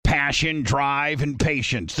Passion, drive, and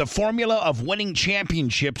patience. The formula of winning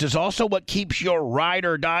championships is also what keeps your ride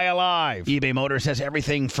or die alive. eBay Motors has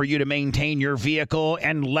everything for you to maintain your vehicle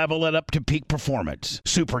and level it up to peak performance.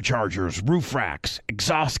 Superchargers, roof racks,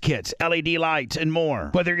 exhaust kits, LED lights, and more.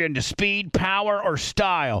 Whether you're into speed, power, or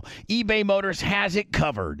style, eBay Motors has it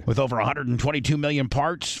covered. With over 122 million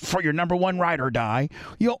parts for your number one ride or die,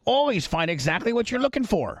 you'll always find exactly what you're looking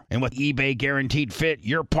for. And with eBay Guaranteed Fit,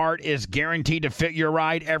 your part is guaranteed to fit your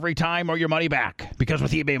ride every time or your money back. Because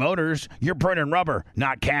with eBay Motors, you're burning rubber,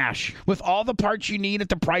 not cash. With all the parts you need at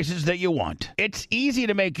the prices that you want. It's easy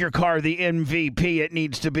to make your car the MVP it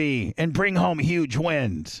needs to be and bring home huge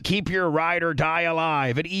wins. Keep your ride or die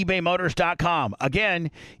alive at ebaymotors.com. Again,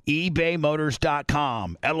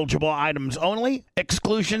 ebaymotors.com. Eligible items only.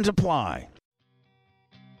 Exclusions apply.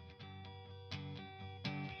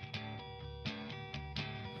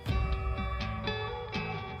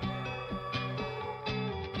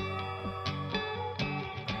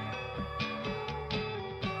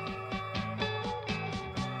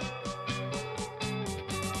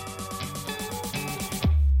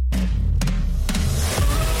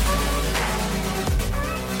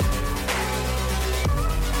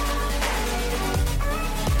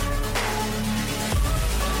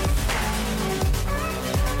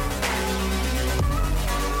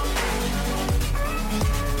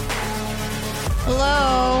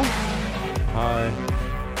 Hello. Hi.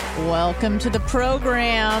 Welcome to the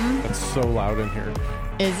program. It's so loud in here.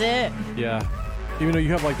 Is it? Yeah. Even though you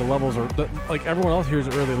have like the levels are like everyone else hears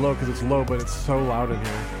it really low because it's low, but it's so loud in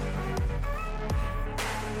here.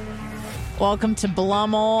 Welcome to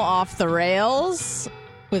Blummel Off the Rails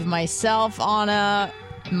with myself, Anna,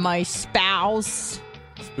 my spouse,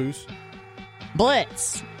 Spoose.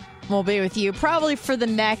 Blitz. We'll be with you probably for the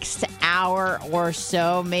next hour or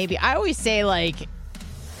so, maybe. I always say, like,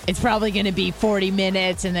 it's probably going to be 40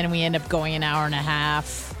 minutes, and then we end up going an hour and a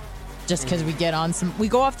half just because we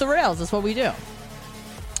go off the rails. That's what we do.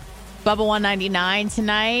 Bubba 199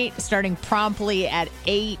 tonight, starting promptly at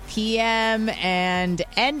 8 p.m. and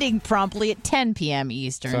ending promptly at 10 p.m.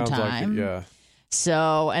 Eastern Sounds time. like it, yeah.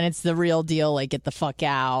 So, and it's the real deal, like, get the fuck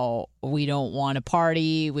out. We don't want to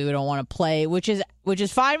party. We don't want to play, which is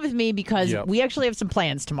fine with me because we actually have some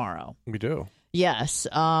plans tomorrow. We do. Yes.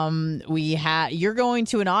 You're going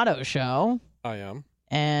to an auto show. I am.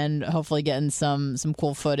 And hopefully getting some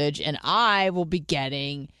cool footage. And I'll be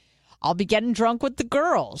getting drunk with the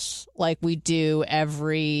girls like we do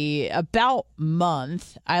every about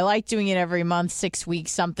month. I like doing it every month, 6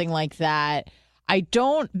 weeks, something like that.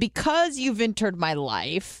 Because you've entered my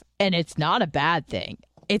life, and it's not a bad thing.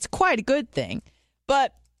 It's quite a good thing.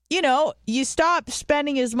 But, you stop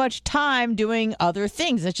spending as much time doing other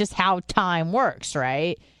things. That's just how time works,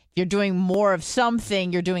 right? If you're doing more of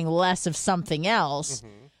something, you're doing less of something else.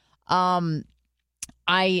 Mm-hmm.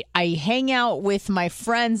 I hang out with my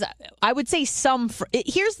friends. I would say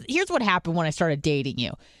here's what happened when I started dating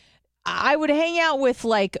you. I would hang out with,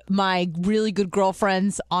 like, my really good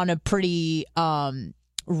girlfriends on a pretty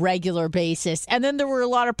regular basis. And then there were a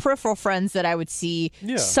lot of peripheral friends that I would see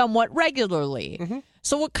somewhat regularly. Mm-hmm.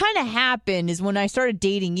 So what kind of happened is when I started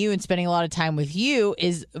dating you and spending a lot of time with you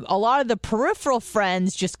is a lot of the peripheral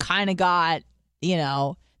friends just kind of got,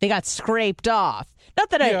 they got scraped off. Not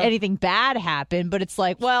that anything bad happened, but it's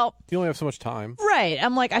like, well... You only have so much time. Right.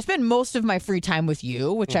 I'm like, I spend most of my free time with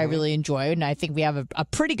you, which I really enjoy, and I think we have a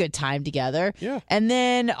pretty good time together. Yeah. And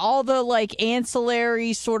then all the, like,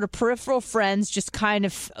 ancillary sort of peripheral friends just kind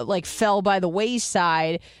of, like, fell by the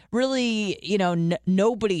wayside. Really,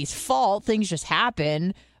 nobody's fault. Things just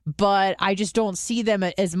happen. But I just don't see them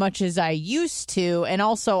as much as I used to. And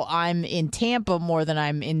also, I'm in Tampa more than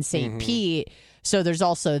I'm in St. Pete. So there's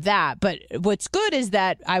also that. But what's good is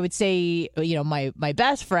that I would say, my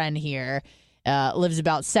best friend here lives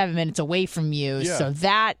about 7 minutes away from you. Yeah. So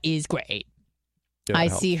that is great. Yeah, I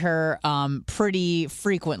see her pretty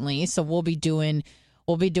frequently. So we'll be doing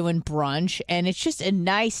brunch. And it's just a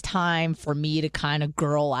nice time for me to kind of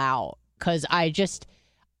girl out. Because I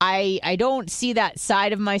don't see that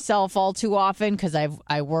side of myself all too often because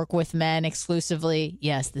I work with men exclusively.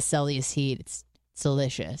 Yes, the Celsius heat. It's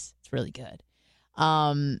delicious. It's really good.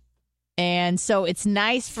 And so it's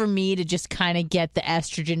nice for me to just kind of get the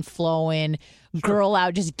estrogen flowing, girl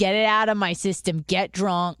out, just get it out of my system, get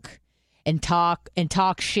drunk and talk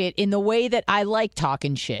shit in the way that I like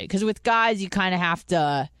talking shit. Because with guys, you kind of have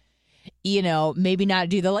to, maybe not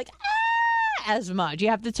do the as much. You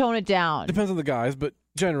have to tone it down. Depends on the guys, but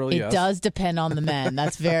generally, yes. It does depend on the men.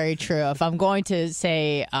 That's very true. If I'm going to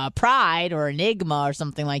say Pride or Enigma or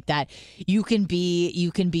something like that, you can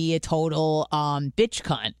be a total bitch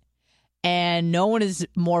cunt. and no one is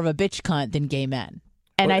more of a bitch cunt than gay men.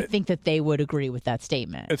 And I think that they would agree with that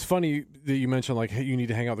statement. It's funny that you mentioned, like, hey, you need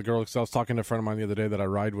to hang out with the girls. Because I was talking to a friend of mine the other day that I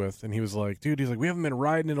ride with, and he was like, dude, we haven't been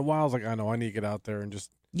riding in a while. I was like, I know, I need to get out there and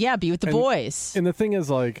just... Yeah, be with the boys. And the thing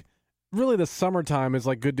is, like, really the summertime is,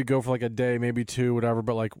 like, good to go for, like, a day, maybe two, whatever.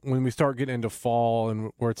 But, like, when we start getting into fall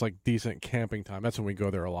and where it's, like, decent camping time, that's when we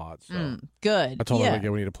go there a lot. So good. I told him, like, yeah,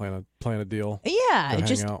 we need to plan a deal. Yeah,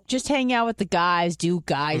 just hang out with the guys, do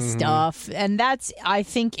guy stuff. And that's, I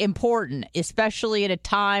think, important, especially at a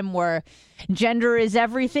time where gender is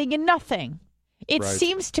everything and nothing. It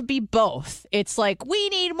seems to be both. It's like, we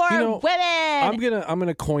need more women. I'm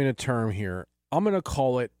gonna coin a term here. I'm gonna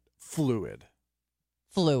call it fluid.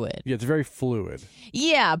 Fluid. Yeah, it's very fluid.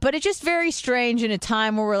 Yeah, but it's just very strange in a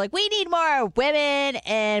time where we're like, we need more women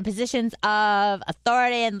in positions of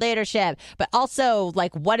authority and leadership. But also,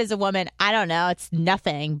 like, what is a woman? I don't know. It's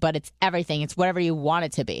nothing, but it's everything. It's whatever you want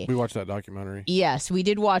it to be. We watched that documentary. Yes, we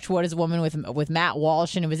did watch What is a Woman with Matt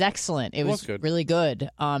Walsh, and it was excellent. It was good. Really good.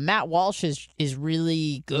 Matt Walsh is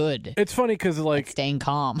really good. It's funny because, like, staying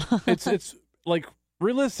calm. it's like,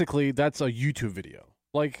 realistically, that's a YouTube video.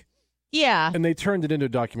 Like... Yeah. And they turned it into a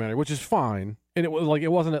documentary, which is fine. And it was like,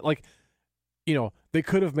 it wasn't like, you know, they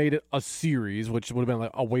could have made it a series, which would have been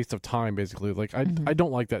like a waste of time, basically. Like, I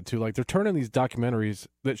don't like that too. Like, they're turning these documentaries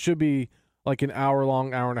that should be like an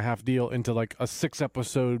hour-long, hour-and-a-half deal into like a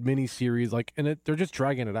 6-episode mini-series. Like, and they're just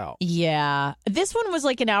dragging it out. Yeah. This one was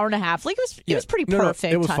like an hour and a half. Like, it was pretty perfect. No,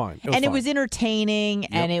 it was fine. It was entertaining,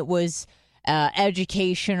 and it was...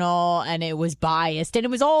 educational, and it was biased, and it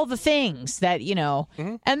was all the things that, you know,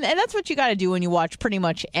 and that's what you got to do when you watch pretty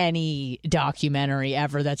much any documentary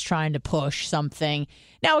ever that's trying to push something.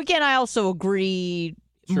 Now, again, I also agree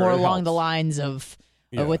more along the lines of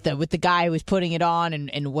with the guy who was putting it on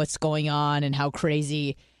and what's going on and how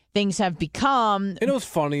crazy things have become. And it was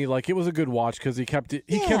funny. Like, it was a good watch because he kept it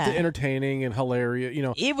entertaining and hilarious. You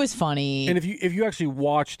know, it was funny. And if you actually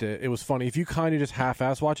watched it, it was funny. If you kind of just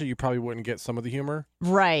half-ass watch it, you probably wouldn't get some of the humor.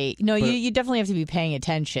 Right. No, you definitely have to be paying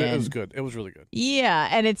attention. It was good. It was really good. Yeah,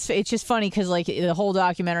 and it's just funny because, like, the whole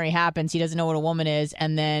documentary happens. He doesn't know what a woman is,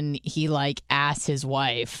 and then he, like, asks his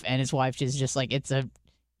wife, and his wife is just like, it's a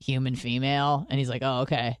human female, and he's like, oh,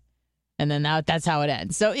 okay. And then that's how it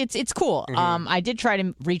ends. So it's cool. I did try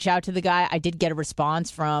to reach out to the guy. I did get a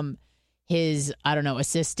response from his, I don't know,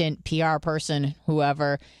 assistant, PR person,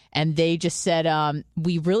 whoever, and they just said,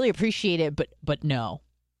 we really appreciate it, but no,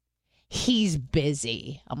 he's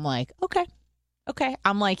busy. I'm like, okay.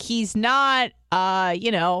 I'm like, he's not, a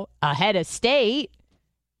head of state.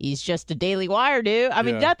 He's just a Daily Wire dude. I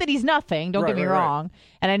mean, not that he's nothing. Don't get me wrong. Right.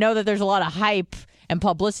 And I know that there's a lot of hype and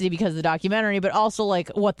publicity because of the documentary, but also, like,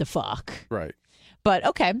 what the fuck? Right. But,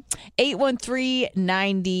 okay.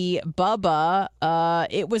 813-90 Bubba.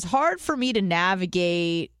 It was hard for me to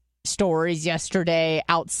navigate stories yesterday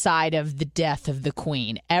outside of the death of the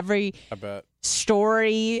Queen. I bet.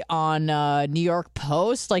 Story on New York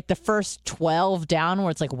Post, like the first 12 down,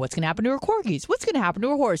 where it's like, what's going to happen to her corgis? What's going to happen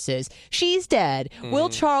to her horses? She's dead. Will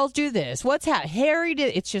Charles do this? What's happening? Harry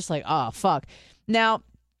did. It's just like, oh, fuck. Now,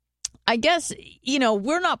 I guess,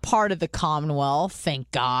 we're not part of the Commonwealth,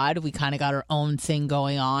 thank God. We kind of got our own thing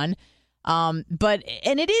going on. But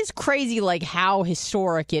it is crazy, like, how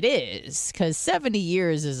historic it is, because 70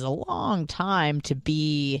 years is a long time to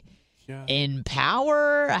be in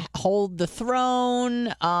power, hold the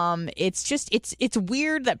throne. It's just, it's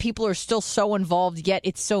weird that people are still so involved, yet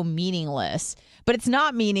it's so meaningless. But it's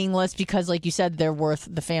not meaningless because, like you said,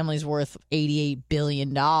 the family's worth $88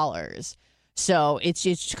 billion. So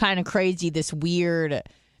it's kind of crazy, this weird,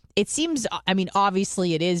 it seems, I mean,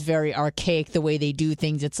 obviously it is very archaic the way they do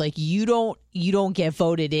things. It's like, you don't get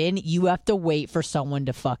voted in. You have to wait for someone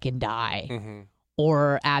to fucking die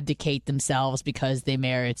or abdicate themselves because they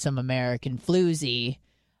married some American floozy,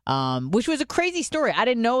 which was a crazy story. I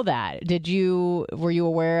didn't know that. Were you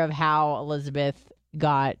aware of how Elizabeth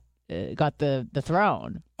got the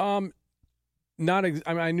throne? I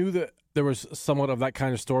knew that there was somewhat of that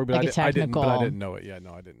kind of story, but like I didn't know it. Yeah,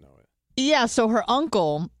 no, I didn't know it. Yeah, so her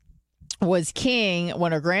uncle was king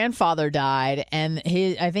when her grandfather died, and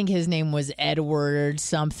I think his name was Edward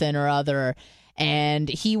something or other, and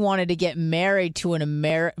he wanted to get married to an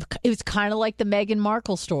American. It was kind of like the Meghan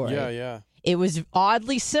Markle story. Yeah. It was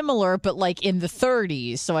oddly similar, but like in the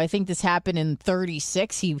 30s. So I think this happened in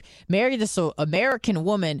 36. He married this American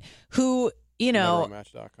woman who,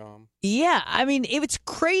 Match.com. Yeah, I mean, it was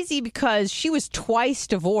crazy because she was twice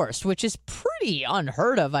divorced, which is pretty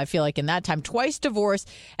unheard of, I feel like, in that time. Twice divorced.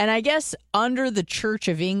 And I guess under the Church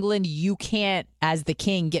of England, you can't, as the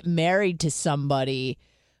king, get married to somebody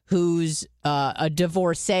who's a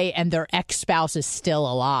divorcee and their ex-spouse is still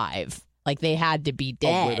alive. Like, they had to be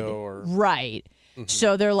dead. A widow or... Right.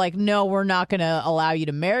 So they're like, no, we're not going to allow you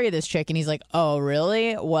to marry this chick. And he's like, oh,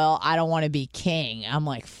 really? Well, I don't want to be king. I'm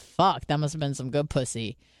like, fuck, that must have been some good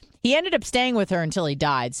pussy. He ended up staying with her until he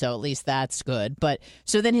died, so at least that's good. But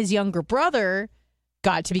so then his younger brother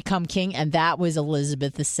got to become king, and that was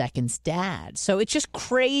Elizabeth II's dad. So it's just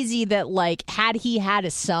crazy that, like, had he had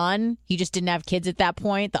a son, he just didn't have kids at that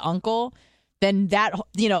point, the uncle, then that,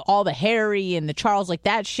 you know, all the Harry and the Charles, like,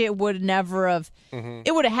 that shit would never have,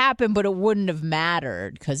 it would have happened, but it wouldn't have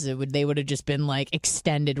mattered because they would have just been, like,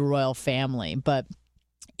 extended royal family. But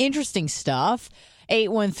interesting stuff.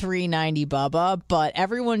 813-90 Bubba, but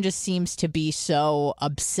everyone just seems to be so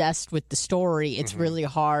obsessed with the story. It's really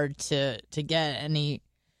hard to get anything.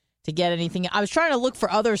 I was trying to look for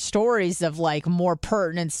other stories of like more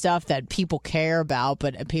pertinent stuff that people care about,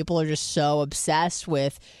 but people are just so obsessed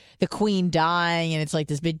with the queen dying, and it's like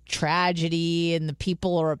this big tragedy, and the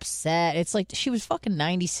people are upset. It's like she was fucking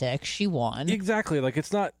 96. She won. Exactly. Like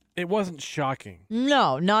it wasn't shocking.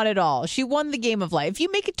 No, not at all. She won the game of life. If you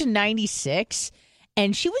make it to 96.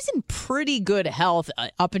 And she was in pretty good health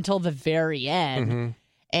up until the very end.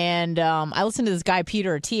 And I listened to this guy,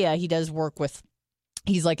 Peter Attia. He does work with,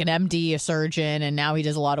 he's like an MD, a surgeon, and now he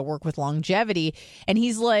does a lot of work with longevity. And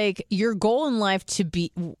he's like, your goal in life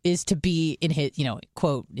is to be, in his, you know,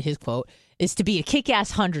 his quote, is to be a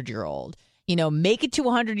kick-ass 100-year-old. You know, make it to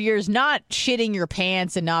 100 years, not shitting your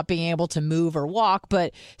pants and not being able to move or walk,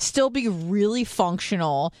 but still be really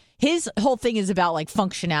functional. His whole thing is about like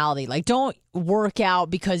functionality. Like, don't work out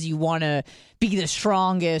because you want to be the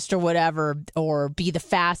strongest or whatever, or be the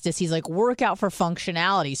fastest. He's like, work out for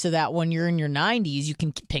functionality so that when you're in your 90s, you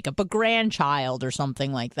can pick up a grandchild or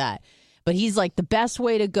something like that. But he's like, the best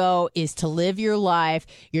way to go is to live your life.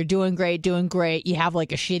 You're doing great. You have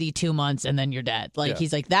like a shitty 2 months and then you're dead. Like,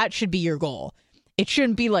 He's like, that should be your goal. It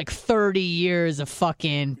shouldn't be like 30 years of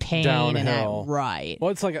fucking pain. Downhill. And that, right.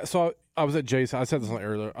 Well, it's like, so I was at Jay's, I said this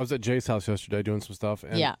earlier, I was at Jay's house yesterday doing some stuff.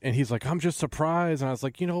 And he's like, I'm just surprised. And I was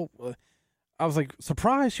like, I was like,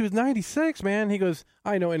 surprised? She was 96, man. He goes,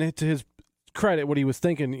 I know. And to his credit, what he was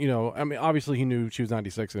thinking, I mean, obviously he knew she was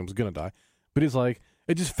 96 and was going to die. But he's like,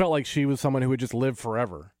 it just felt like she was someone who would just live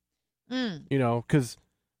forever. Because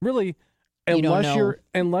really, unless you're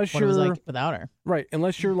what it was like without her, right?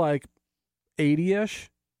 Unless you're like 80-ish,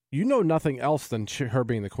 you know nothing else than her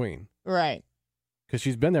being the queen, right? Because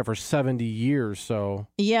she's been there for 70 years. So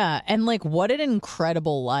yeah, and like, what an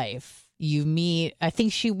incredible life. You meet. I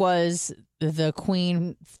think she was the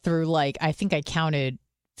queen through like, I think I counted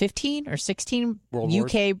 15 or 16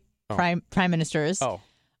 UK prime ministers. Oh.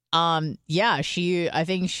 Yeah, I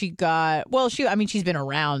think she got, she's been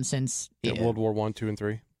around since World War 1, 2, and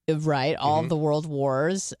 3. Right, all of the world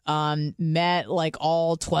wars. Met like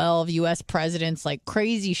all 12 U.S. presidents, like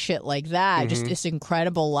crazy shit like that. Just this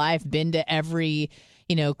incredible life. Been to every,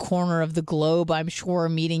 corner of the globe, I'm sure,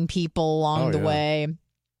 meeting people along the way.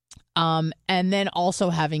 And then also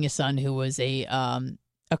having a son who was a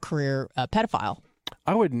career pedophile.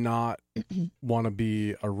 I would not want to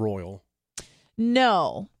be a royal.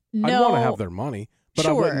 No. I'd want to have their money, but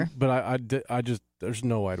sure. I wouldn't. But I just, there's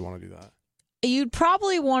no way I'd want to do that. You'd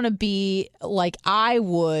probably want to be like I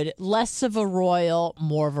would, less of a royal,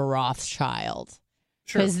 more of a Rothschild.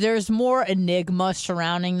 Sure. Because there's more enigma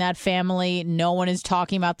surrounding that family. No one is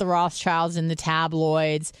talking about the Rothschilds in the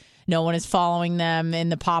tabloids. No one is following them in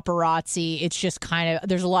the paparazzi. It's just kind of,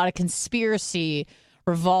 there's a lot of conspiracy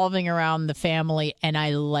revolving around the family, and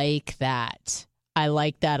I like that. I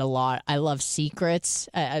like that a lot. I love secrets.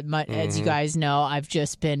 As you guys know, I've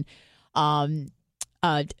just been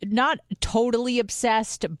not totally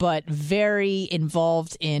obsessed, but very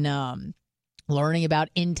involved in learning about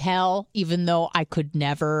intel, even though I could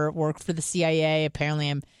never work for the CIA. Apparently,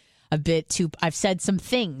 I'm a bit too... I've said some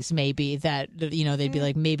things maybe that, they'd be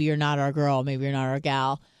like, maybe you're not our girl, maybe you're not our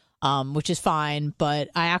gal. Which is fine, but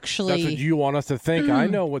I actually... That's what you want us to think. I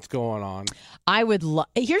know what's going on. I would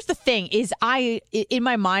Here's the thing, is in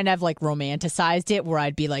my mind, I've like romanticized it where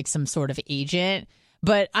I'd be like some sort of agent.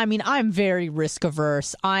 But I mean, I'm very risk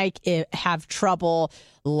averse. I have trouble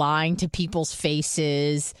lying to people's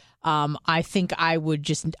faces. I think I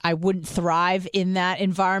wouldn't thrive in that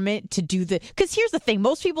environment to do because here's the thing,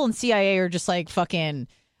 most people in CIA are just like fucking...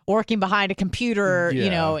 working behind a computer,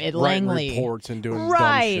 at Langley. Writing reports and doing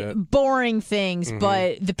dumb shit. Boring things.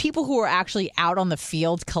 But the people who are actually out on the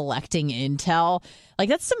field collecting intel, like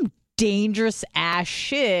that's some dangerous ass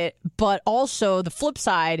shit. But also the flip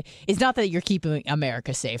side is not that you're keeping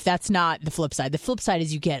America safe. That's not the flip side. The flip side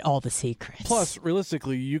is you get all the secrets. Plus,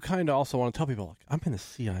 realistically, you kind of also want to tell people, like, I'm in the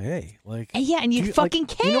CIA. Like, yeah, and you fucking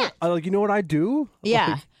can't. You know what I do? Yeah.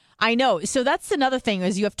 Like, I know. So that's another thing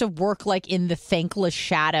is you have to work like in the thankless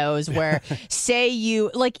shadows where say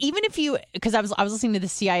you like even if you because I was listening to the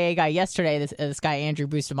CIA guy yesterday, this guy Andrew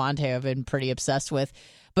Bustamante I've been pretty obsessed with.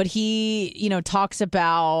 But he, talks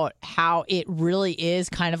about how it really is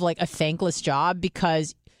kind of like a thankless job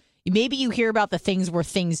because maybe you hear about the things where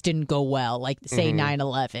things didn't go well, like say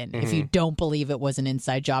 9/11. If you don't believe it was an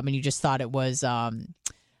inside job and you just thought it was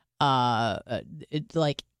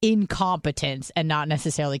like incompetence and not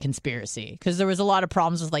necessarily conspiracy, because there was a lot of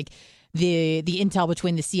problems with like the intel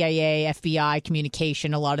between the CIA, FBI,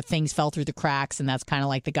 communication. A lot of things fell through the cracks, and that's kind of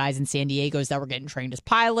like the guys in San Diego's that were getting trained as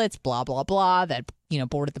pilots, blah blah blah, that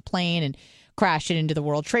boarded the plane and crashed it into the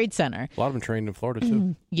World Trade Center. A lot of them trained in Florida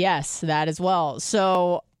too. Yes, that as well.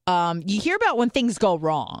 So you hear about when things go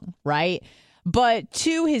wrong, right? But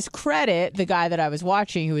to his credit, the guy that I was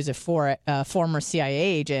watching, who is a former CIA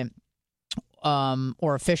agent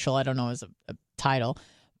or official, I don't know his title,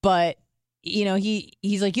 but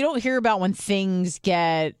he's like, you don't hear about when things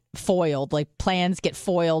get foiled, like plans get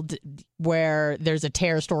foiled where there's a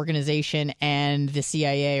terrorist organization and the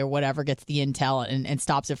CIA or whatever gets the intel and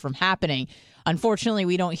stops it from happening. Unfortunately,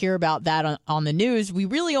 we don't hear about that on the news. We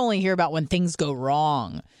really only hear about when things go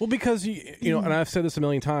wrong. Well, because, and I've said this a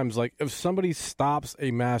million times, like if somebody stops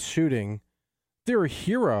a mass shooting, they're a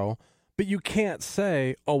hero, but you can't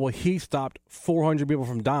say, oh, well, he stopped 400 people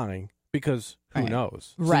from dying because who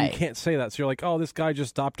knows? So right. You can't say that. So you're like, oh, this guy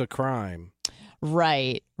just stopped a crime.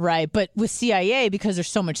 Right. But with CIA, because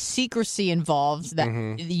there's so much secrecy involved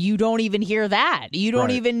that you don't even hear that. You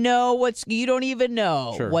don't even know what's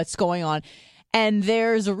going on. And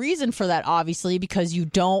there's a reason for that, obviously, because you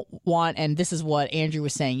don't want, and this is what Andrew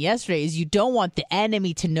was saying yesterday, is you don't want the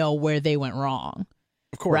enemy to know where they went wrong.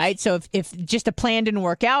 Of course. Right? So if just a plan didn't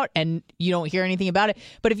work out and you don't hear anything about it,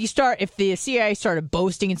 but if the CIA started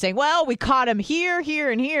boasting and saying, well, we caught him here,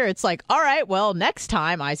 here, and here, it's like, all right, well, next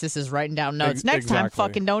time, ISIS is writing down notes. Next time,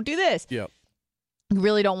 fucking don't do this. Yep. You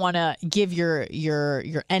really don't want to give your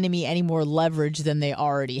enemy any more leverage than they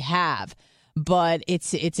already have. But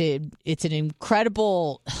it's an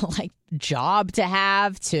incredible like job to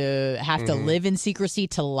have to live in secrecy,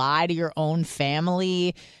 to lie to your own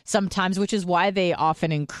family sometimes, which is why they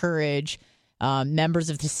often encourage members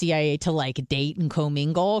of the CIA to like date and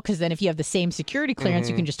commingle, because then if you have the same security clearance,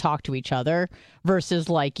 you can just talk to each other versus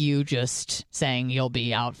like you just saying you'll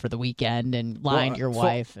be out for the weekend and lying to your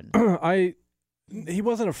wife. And he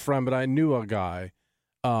wasn't a friend, but I knew a guy.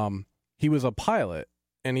 He was a pilot.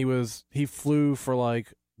 And he flew for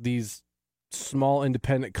like these small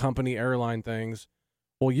independent company airline things.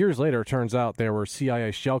 Well, years later, it turns out there were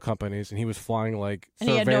CIA shell companies, and he was flying like and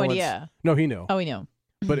surveillance. He had no idea. No, he knew. Oh, he knew.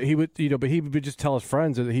 But he would, just tell his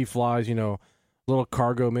friends that he flies, little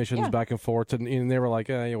cargo missions back and forth, and they were like,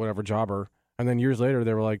 whatever, jobber. And then years later,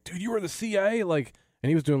 they were like, dude, you were the CIA, like, and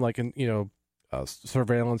he was doing like,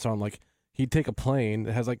 surveillance on like he'd take a plane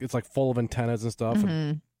that has like it's like full of antennas and stuff.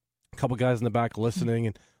 And a couple guys in the back listening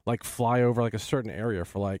and like fly over like a certain area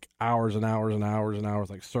for like hours and hours and hours and hours,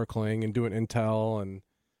 like circling and doing intel.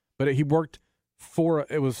 But he worked for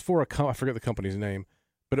I forget the company's name,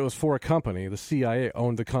 but it was for a company. The CIA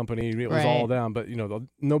owned the company. It was all them. But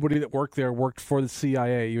nobody that worked there worked for the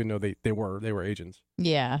CIA, even though they were agents.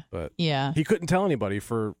 Yeah. But yeah, he couldn't tell anybody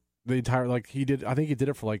for the entire I think he did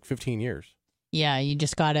it for like 15 years. Yeah, you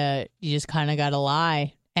just kind of gotta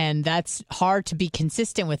lie. And that's hard to be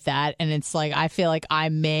consistent with that. And it's like, I feel like I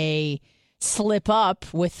may slip up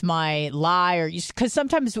with my lie, or because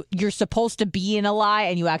sometimes you're supposed to be in a lie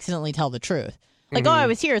and you accidentally tell the truth. Like, oh, I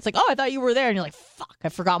was here. It's like, oh, I thought you were there. And you're like, fuck, I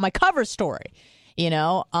forgot my cover story,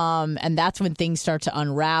 and that's when things start to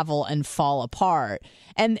unravel and fall apart.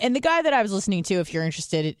 And the guy that I was listening to, if you're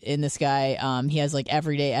interested in this guy, he has like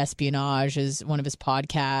Everyday Espionage is one of his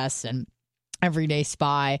podcasts, and Everyday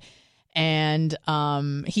Spy. And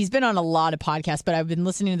he's been on a lot of podcasts, but I've been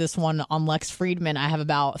listening to this one on Lex Friedman. I have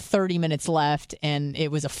about 30 minutes left, and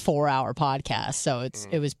it was a 4-hour podcast, so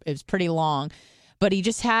it was pretty long. But he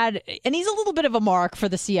just had, and he's a little bit of a mark for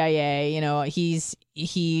the CIA.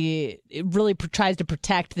 He really tries to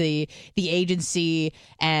protect the agency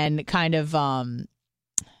and kind of I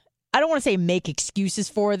don't want to say make excuses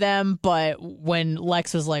for them, but when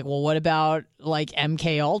Lex was like, well, what about like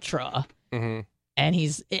MK Ultra? And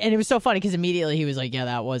it was so funny because immediately he was like, yeah,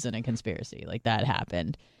 that wasn't a conspiracy. Like, that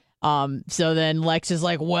happened. So then Lex is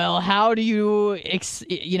like, well, how do you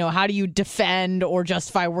defend or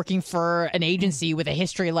justify working for an agency with a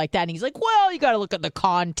history like that? And he's like, well, you got to look at the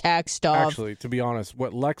context of. Actually, to be honest,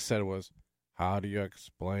 what Lex said was, how do you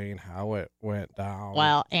explain how it went down?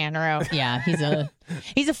 Well, Andrew, yeah,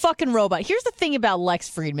 he's a fucking robot. Here's the thing about Lex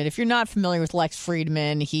Friedman. If you're not familiar with Lex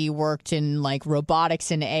Friedman, he worked in like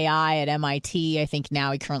robotics and AI at MIT. I think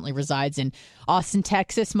now he currently resides in Austin,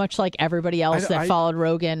 Texas, much like everybody else that followed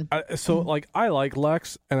Rogan. I like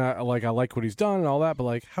Lex, and I like what he's done and all that, but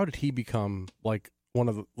like, how did he become like one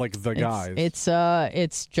of the guys?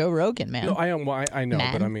 It's Joe Rogan, man. No, I know,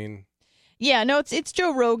 man. But I mean. Yeah, no, it's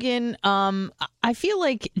Joe Rogan. I feel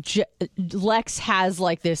like Lex has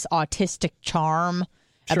like this autistic charm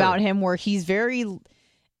about him where he's very,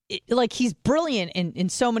 like, he's brilliant in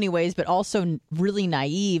so many ways, but also really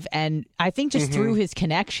naive. And I think just through his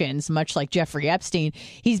connections, much like Jeffrey Epstein,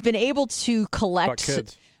 he's been able to collect. Fuck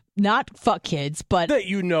kids. Not fuck kids, but that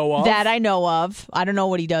you know of. That I know of. I don't know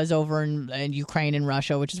what he does over in Ukraine and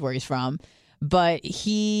Russia, which is where he's from. But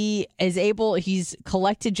he's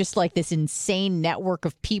collected just like this insane network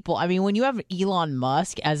of people. I mean, when you have Elon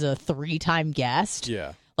Musk as a 3-time guest,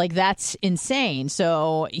 like that's insane.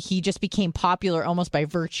 So he just became popular almost by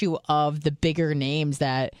virtue of the bigger names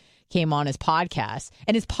that came on his podcast.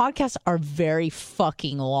 And his podcasts are very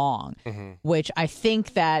fucking long, which I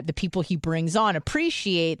think that the people he brings on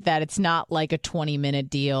appreciate that it's not like a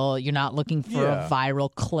 20-minute deal. You're not looking for a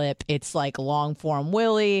viral clip. It's like long form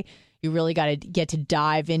Willie. You really got to get to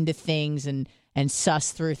dive into things and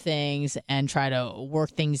suss through things and try to work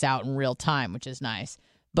things out in real time, which is nice.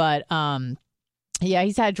 But,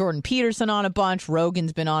 he's had Jordan Peterson on a bunch.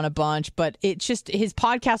 Rogan's been on a bunch. But it's just his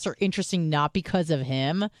podcasts are interesting not because of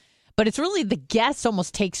him, but it's really the guest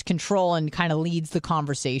almost takes control and kind of leads the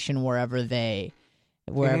conversation wherever they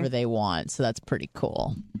want. So that's pretty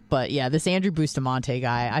cool. But yeah, this Andrew Bustamante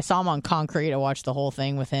guy, I saw him on Concrete. I watched the whole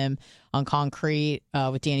thing with him on Concrete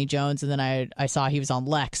with Danny Jones. And then I saw he was on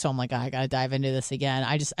Lex. So I'm like, I got to dive into this again.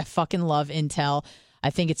 I fucking love intel. I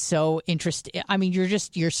think it's so interesting. I mean,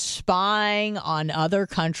 you're spying on other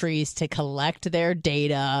countries to collect their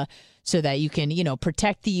data so that you can,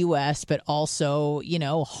 protect the U.S., but also,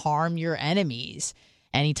 harm your enemies.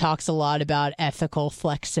 And he talks a lot about ethical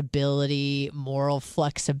flexibility, moral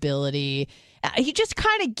flexibility. He just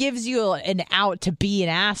kind of gives you an out to be an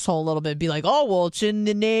asshole a little bit. Be like, oh, well, it's in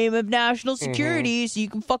the name of national security, so you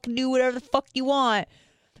can fucking do whatever the fuck you want.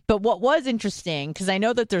 But what was interesting, because I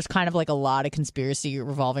know that there's kind of like a lot of conspiracy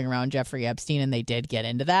revolving around Jeffrey Epstein, and they did get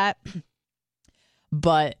into that.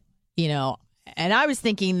 But, and I was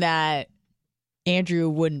thinking that Andrew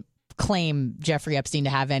wouldn't claim Jeffrey Epstein to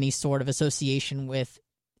have any sort of association with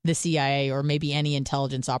the CIA or maybe any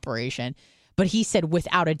intelligence operation. But he said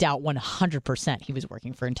without a doubt 100% he was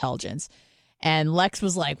working for intelligence. And Lex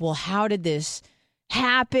was like, well, how did this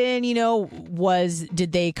happen?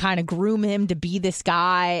 Did they kind of groom him to be this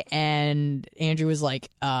guy? And Andrew was like,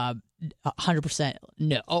 100%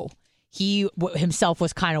 no. He himself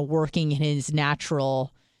was kind of working in his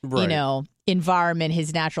natural, environment,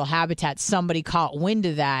 his natural habitat. Somebody caught wind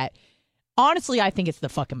of that. Honestly, I think it's the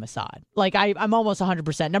fucking Mossad. Like, I'm almost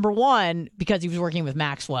 100%. Number one, because he was working with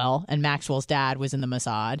Maxwell, and Maxwell's dad was in the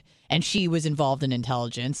Mossad, and she was involved in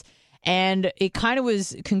intelligence. And it kind of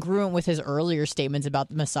was congruent with his earlier statements about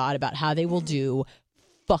the Mossad, about how they will do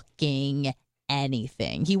fucking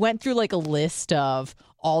anything. He went through like a list of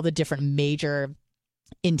all the different major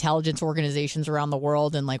intelligence organizations around the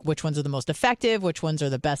world and like which ones are the most effective, which ones are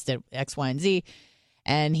the best at X, Y, and Z.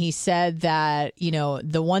 And he said that,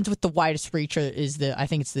 the ones with the widest reach is I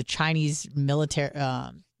think it's the Chinese military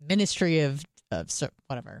Ministry of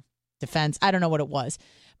Defense. I don't know what it was.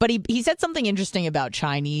 But he said something interesting about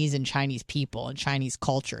Chinese and Chinese people and Chinese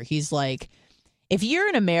culture. He's like, if you're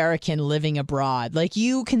an American living abroad, like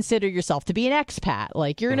you consider yourself to be an expat,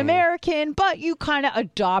 like you're an American, but you kind of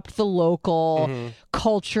adopt the local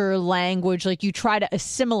culture, language, like you try to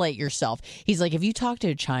assimilate yourself. He's like, if you talk to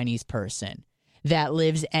a Chinese person that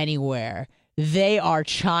lives anywhere, they are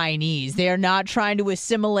Chinese. They are not trying to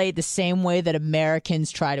assimilate the same way that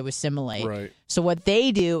Americans try to assimilate. Right. So what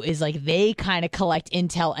they do is like they kind of collect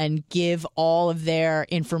intel and give all of their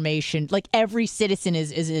information. Like every citizen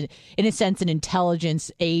is in a sense an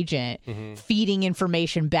intelligence agent feeding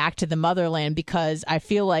information back to the motherland, because I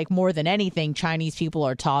feel like more than anything, Chinese people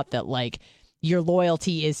are taught that like your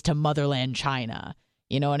loyalty is to motherland China.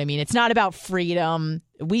 You know what I mean? It's not about freedom.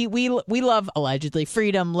 We love, allegedly,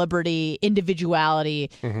 freedom, liberty,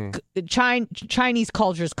 individuality. Chinese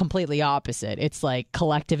culture is completely opposite. It's like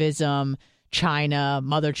collectivism, China,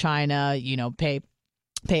 Mother China,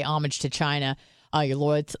 pay homage to China.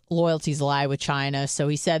 your loyalties lie with China. So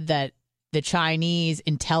he said that the Chinese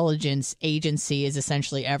intelligence agency is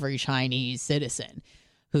essentially every Chinese citizen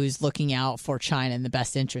who's looking out for China and the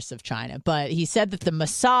best interests of China. But he said that the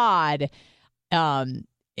Mossad,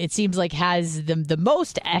 it seems like, has the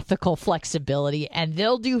most ethical flexibility, and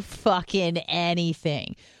they'll do fucking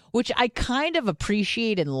anything, which I kind of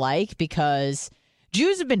appreciate and like, because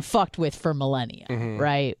Jews have been fucked with for millennia,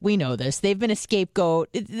 right? We know this. They've been a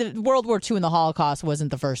scapegoat. World War II and the Holocaust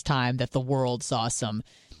wasn't the first time that the world saw some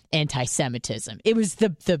anti-Semitism. It was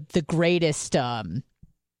the greatest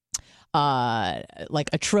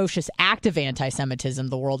atrocious act of anti-Semitism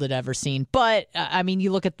the world had ever seen. But I mean,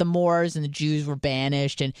 you look at the Moors, and the Jews were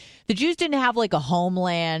banished, and the Jews didn't have like a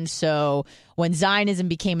homeland. So when Zionism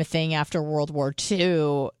became a thing after World War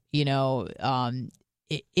II, you know,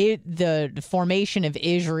 the formation of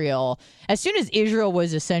Israel, as soon as Israel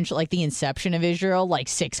was essentially like the inception of Israel, like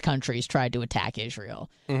 6 countries tried to attack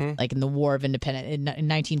Israel, like in the War of Independence in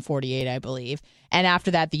 1948, I believe. And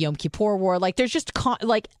after that, the Yom Kippur War. Like, there's just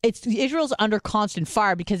Israel's under constant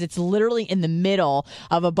fire because it's literally in the middle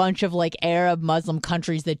of a bunch of like Arab Muslim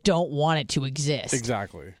countries that don't want it to exist.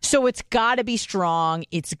 Exactly. So it's got to be strong.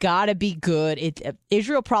 It's got to be good.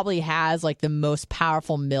 Israel probably has like the most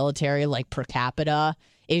powerful military, like per capita.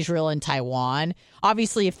 Israel and Taiwan.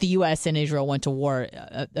 Obviously, if the U.S. and Israel went to war,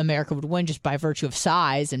 America would win just by virtue of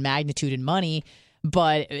size and magnitude and money.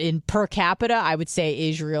 But in per capita, I would say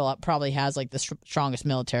Israel probably has like the strongest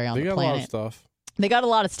military on the planet. They got a lot of stuff. They got a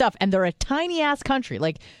lot of stuff, and they're a tiny ass country.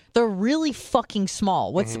 Like, they're really fucking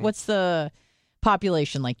small. What's the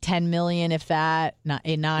population? Like 10 million, if that. 9,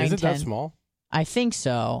 Is it 10. that small? I think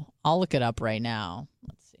so. I'll look it up right now.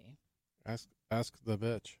 Let's see. Ask the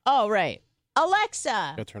bitch. Oh, right. Alexa.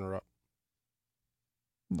 Gotta turn her up.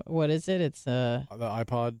 What is it? It's the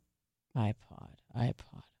iPod.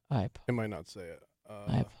 iPod. It might not say it.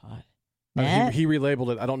 iPod. He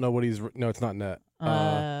relabeled it. I don't know what he's. No, it's not net.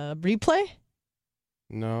 Replay?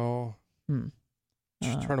 No.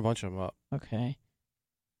 Just turn a bunch of them up. Okay.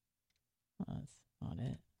 That's not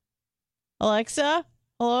it. Alexa?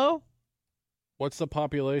 Hello? What's the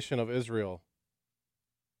population of Israel?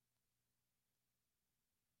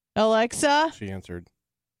 Alexa? She answered.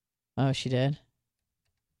 Oh, she did?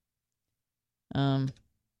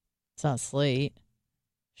 It's not slate.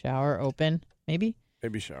 Shower open. Maybe?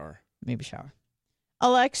 Maybe shower. Maybe shower.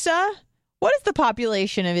 Alexa, what is the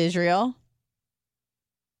population of Israel?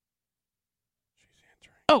 She's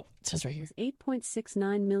answering. Oh, it says right here.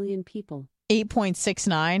 8.69 million people.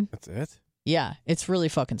 8.69? That's it? Yeah, it's really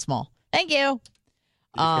fucking small. Thank you. You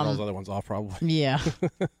get those other ones off, probably. Yeah.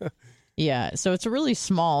 Yeah, so it's really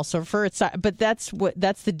small. So for its, but that's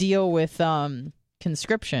the deal with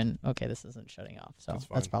conscription. Okay, this isn't shutting off, so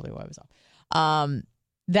that's probably why I was off.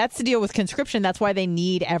 That's the deal with conscription. That's why they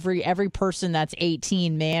need every person that's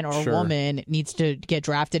 18, man or woman, needs to get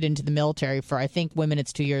drafted into the military. For, I think, women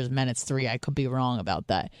it's 2 years, men it's 3. I could be wrong about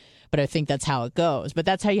that, but I think that's how it goes. But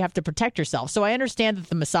that's how you have to protect yourself. So I understand that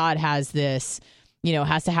the Mossad has this,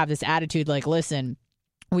 has to have this attitude like, listen,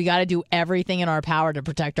 we got to do everything in our power to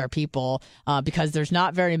protect our people because there's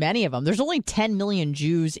not very many of them. There's only 10 million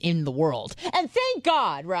Jews in the world. And thank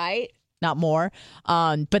God, right? Not more.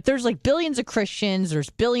 But there's like billions of Christians. There's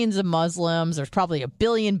billions of Muslims. There's probably a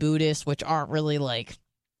billion Buddhists, which aren't really like...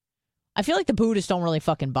 I feel like the Buddhists don't really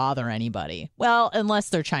fucking bother anybody. Well, unless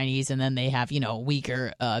they're Chinese and then they have,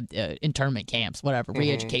 weaker internment camps, whatever,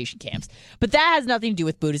 re-education camps. But that has nothing to do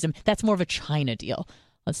with Buddhism. That's more of a China deal.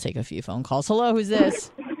 Let's take a few phone calls. Hello, who's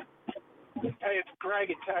this? Hey, it's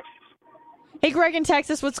Greg in Texas. Hey, Greg in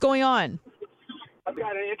Texas, what's going on? I've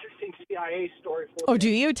got an interesting CIA story for you. Oh, do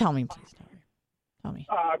you? Tell me, please. Tell me.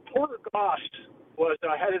 Porter Goss was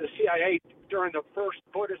head of the CIA during the first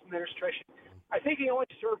Bush administration. I think he only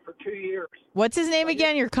served for 2 years. What's his name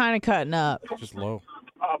again? You're kind of cutting up. Just low.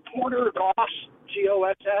 Porter Goss,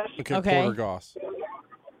 G-O-S-S. Okay. Porter Goss.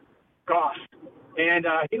 Goss. And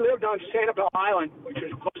he lived on Sanibel Island, which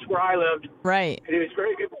is close to where I lived. Right. And he was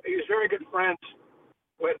very good friends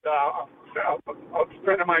with a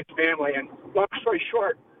friend of mine's family. And long story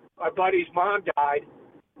short, my buddy's mom died,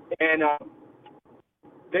 and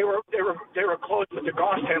they were close with the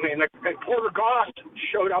Goss family. And Porter Goss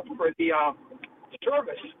showed up for the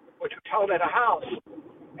service, which was held at a house.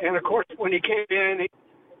 And of course, when he came in,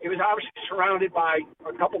 he was obviously surrounded by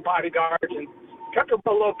a couple bodyguards and kept a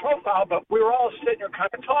real low profile, but we were all sitting there kind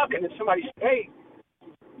of talking, and somebody said, "Hey,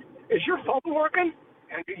 is your phone working?"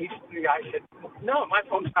 And the guy said, "No, my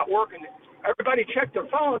phone's not working." Everybody checked their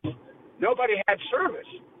phones. Nobody had service.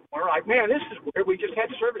 We're like, "Man, this is weird. We just had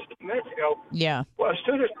service 2 minutes ago." Yeah. Well, as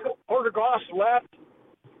soon as Porter Goss left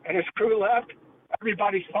and his crew left,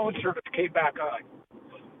 everybody's phone service came back on.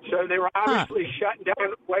 So they were obviously shutting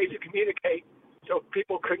down ways to communicate, so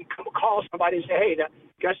people couldn't call somebody and say, "Hey,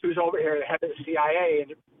 guess who's over here, the head of the CIA?"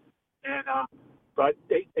 But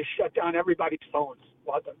they shut down everybody's phones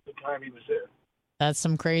while the time he was there. That's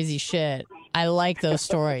some crazy shit. I like those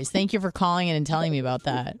stories. Thank you for calling in and telling me about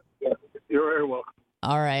that. Yeah, you're very welcome.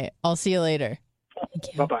 All right. I'll see you later.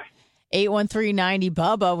 Bye-bye.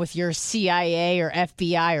 813-90-BUBBA with your CIA or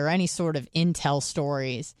FBI or any sort of intel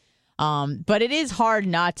stories. But it is hard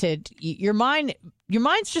not to your mind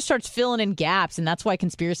just starts filling in gaps, and that's why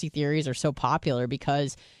conspiracy theories are so popular,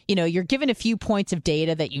 because you're given a few points of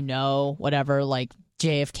data that whatever, like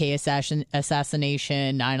JFK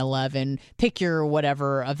assassination, 9/11, pick your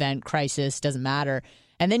whatever event, crisis, doesn't matter.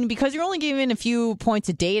 And then because you're only given a few points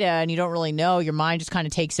of data and you don't really know, your mind just kind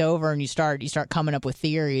of takes over and you start coming up with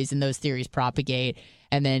theories, and those theories propagate.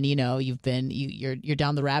 And then, you're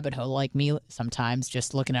down the rabbit hole like me sometimes,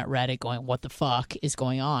 just looking at Reddit going, what the fuck is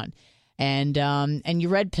going on? And you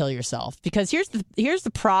red pill yourself, because here's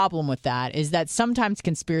the problem with that is that sometimes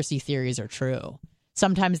conspiracy theories are true.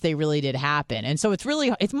 Sometimes they really did happen. And so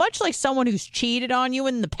it's much like someone who's cheated on you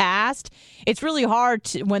in the past. It's really hard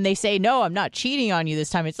when they say, no, I'm not cheating on you this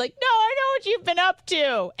time. It's like, no, I know what you've been up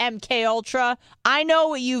to, MK Ultra. I know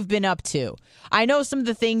what you've been up to. I know some of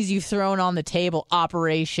the things you've thrown on the table,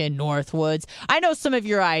 Operation Northwoods. I know some of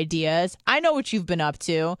your ideas. I know what you've been up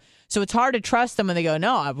to. So it's hard to trust them when they go,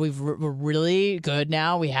 no, we're really good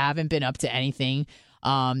now. We haven't been up to anything,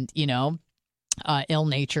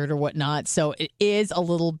 ill-natured or whatnot. So it is a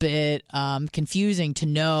little bit confusing to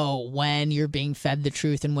know when you're being fed the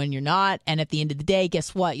truth and when you're not. And at the end of the day,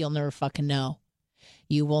 guess what? You'll never fucking know.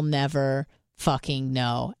 You will never fucking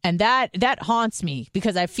know. And that haunts me,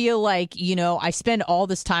 because I feel like, I spend all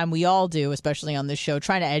this time, we all do, especially on this show,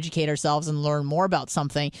 trying to educate ourselves and learn more about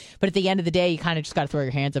something. But at the end of the day, you kind of just got to throw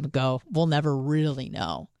your hands up and go, we'll never really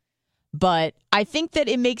know. But I think that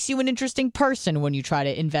it makes you an interesting person when you try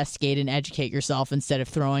to investigate and educate yourself instead of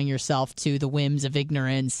throwing yourself to the whims of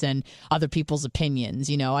ignorance and other people's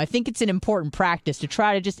opinions. I think it's an important practice to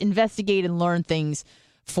try to just investigate and learn things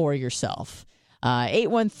for yourself.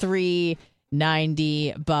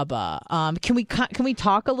 813-90-BUBBA. Can we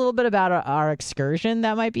talk a little bit about our excursion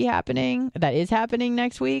that is happening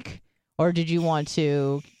next week? Or did you want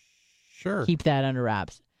to keep that under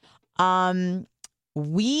wraps?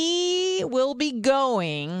 We will be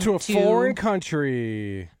going to a foreign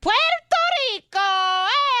country. Puerto Rico.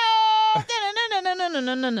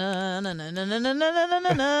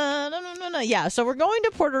 Yeah, so we're going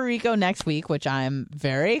to Puerto Rico next week, which I'm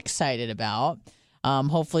very excited about.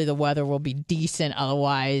 Hopefully the weather will be decent.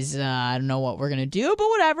 Otherwise, I don't know what we're going to do, but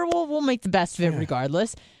whatever. We'll make the best of it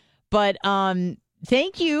regardless. But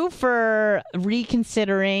thank you for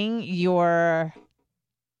reconsidering your...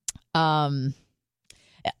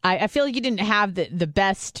 I feel like you didn't have the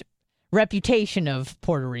best reputation of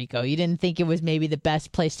Puerto Rico. You didn't think it was maybe the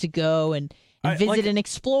best place to go and visit and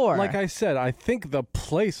explore. Like I said, I think the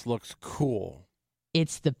place looks cool.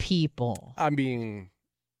 It's the people. I mean...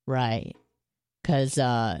 Right. Because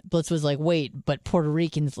Blitz was like, wait, but Puerto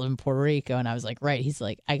Ricans live in Puerto Rico. And I was like, right. He's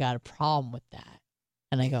like, I got a problem with that.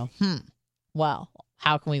 And I go, well,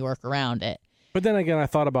 how can we work around it? But then again, I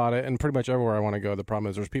thought about it, and pretty much everywhere I want to go, the problem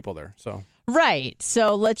is there's people there. So right.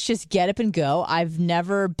 So let's just get up and go. I've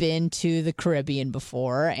never been to the Caribbean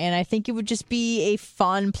before, and I think it would just be a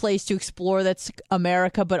fun place to explore that's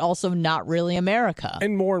America, but also not really America.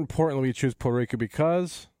 And more importantly, we choose Puerto Rico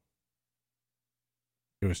because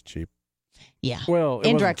it was cheap. Yeah. Well, it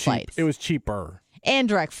and wasn't direct cheap. flights. It was cheaper. And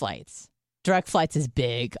direct flights. Direct flights is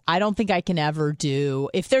big. I don't think I can ever do...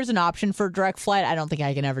 If there's an option for direct flight, I don't think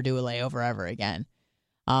I can ever do a layover ever again.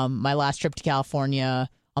 My last trip to California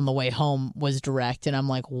on the way home was direct, and I'm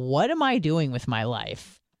like, what am I doing with my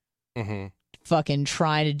life? Mm-hmm. Fucking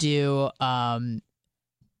trying to do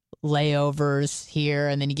layovers here,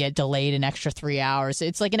 and then you get delayed an extra 3 hours.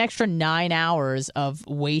 It's like an extra 9 hours of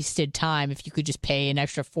wasted time if you could just pay an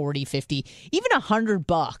extra 40, 50, even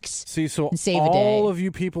 $100. See, so and save all a day. of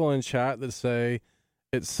you people in chat that say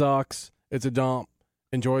it sucks, it's a dump,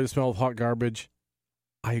 enjoy the smell of hot garbage,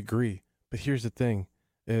 I agree. But here's the thing,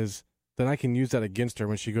 is then I can use that against her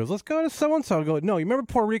when she goes, let's go to so-and-so. I'll go, no, you remember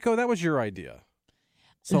Puerto Rico? That was your idea.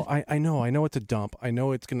 So I know it's a dump. I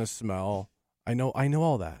know it's going to smell. I know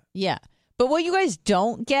all that. Yeah. But what you guys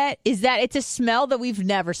don't get is that it's a smell that we've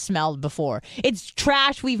never smelled before. It's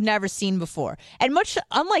trash we've never seen before. And much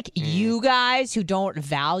unlike you guys who don't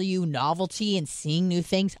value novelty and seeing new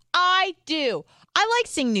things, I do. I like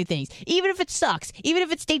seeing new things, even if it sucks, even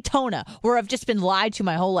if it's Daytona, where I've just been lied to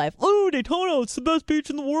my whole life. Oh, Daytona, it's the best beach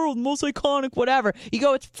in the world, most iconic, whatever. You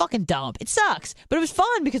go, it's fucking dumb. It sucks, but it was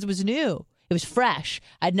fun because it was new. It was fresh.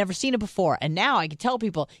 I'd never seen it before, and now I can tell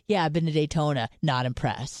people, yeah, I've been to Daytona, not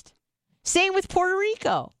impressed. Same with Puerto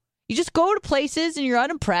Rico. You just go to places and you're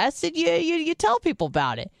unimpressed, and you tell people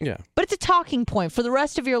about it. Yeah. But it's a talking point for the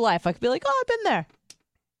rest of your life. I could be like, oh, I've been there.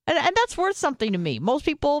 And that's worth something to me. Most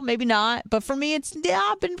people, maybe not. But for me, it's, yeah,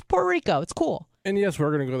 I've been to Puerto Rico. It's cool. And yes,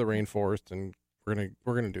 we're going to go to the rainforest, and we're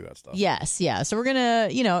gonna do that stuff. Yes, yeah. So we're going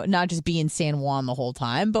to, not just be in San Juan the whole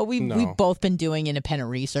time, but we've both been doing independent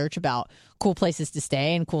research about cool places to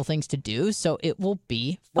stay and cool things to do. So it will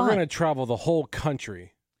be fun. We're going to travel the whole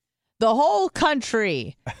country. The whole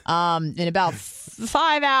country in about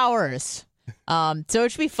 5 hours. So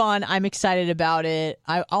it should be fun. I'm excited about it.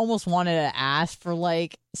 I almost wanted to ask for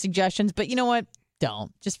suggestions, but you know what?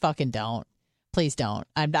 Don't. Just fucking don't. Please don't.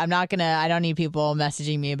 I'm not gonna. I don't need people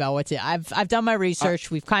messaging me about what to. I've done my research.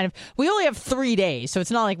 We only have 3 days, so it's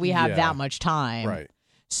not like we have that much time. Right.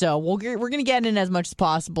 So we're gonna get in as much as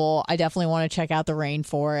possible. I definitely want to check out the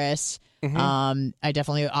rainforest. Mm-hmm. I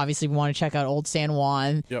definitely obviously want to check out Old San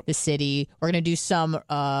Juan, the city. We're going to do some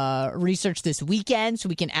research this weekend so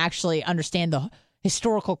we can actually understand the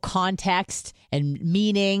historical context and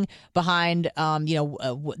meaning behind,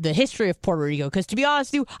 the history of Puerto Rico. Because to be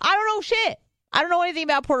honest with you, I don't know shit. I don't know anything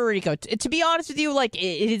about Puerto Rico. To be honest with you,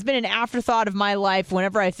 it has been an afterthought of my life.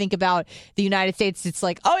 Whenever I think about the United States, it's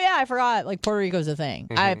like, oh yeah, I forgot. Puerto Rico's a thing.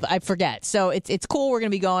 Mm-hmm. I forget. So it's cool. We're gonna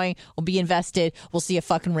be going. We'll be invested. We'll see a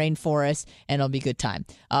fucking rainforest, and it'll be a good time.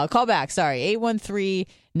 Call back. Sorry, 813-90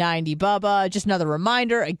 Bubba. Just another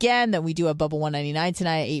reminder again that we do have Bubba 199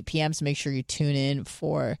 tonight at 8 p.m. So make sure you tune in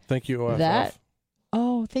for Thank you, OFF. that.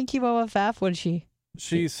 Oh, thank you, OFF. What did she?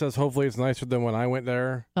 She says hopefully it's nicer than when I went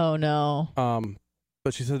there. Oh no.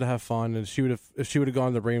 But she said to have fun, and if she would have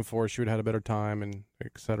gone to the rainforest, she would have had a better time, and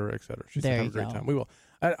et cetera, et cetera. She said have a great time. We will.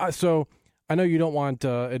 So I know you don't want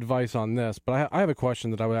advice on this, but I have a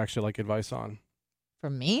question that I would actually like advice on.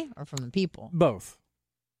 From me or from the people? Both.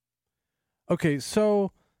 Okay,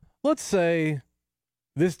 so let's say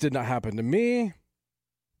this did not happen to me.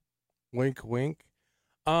 Wink, wink.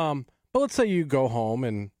 But let's say you go home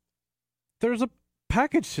and there's a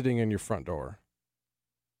package sitting in your front door.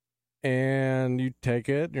 And you take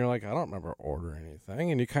it, and you're like, I don't remember ordering anything.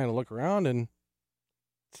 And you kind of look around, and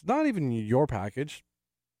it's not even your package,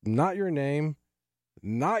 not your name,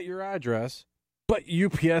 not your address, but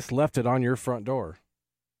UPS left it on your front door.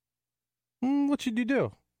 What should you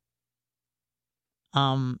do?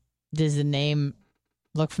 Does the name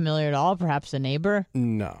look familiar at all? Perhaps a neighbor?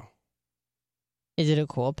 No. Is it a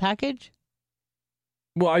cool package?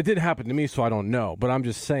 Well, it did happen to me, so I don't know. But I'm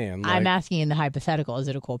just saying. I'm asking in the hypothetical. Is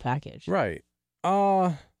it a cool package? Right.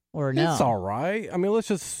 Or no? It's all right. I mean, let's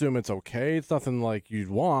just assume it's okay. It's nothing like you'd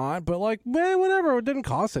want, but whatever. It didn't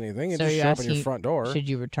cost anything. It just showed up at your front door. Should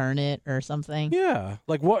you return it or something? Yeah.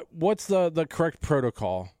 What's the correct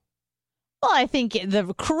protocol? Well, I think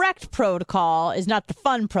the correct protocol is not the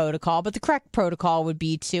fun protocol, but the correct protocol would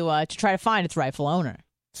be to try to find its rightful owner.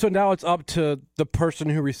 So now it's up to the person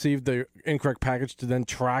who received the incorrect package to then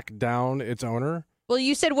track down its owner? Well,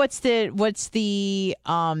 you said what's the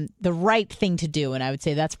right thing to do, and I would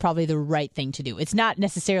say that's probably the right thing to do. It's not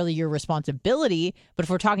necessarily your responsibility, but if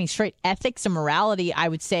we're talking straight ethics and morality, I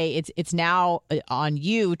would say it's now on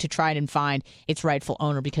you to try and find its rightful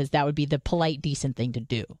owner, because that would be the polite, decent thing to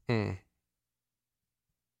do. Yeah,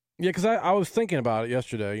 because I was thinking about it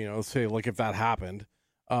yesterday. Let's say if that happened,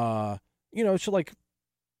 it should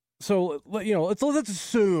So let's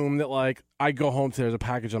assume that I go home, there's a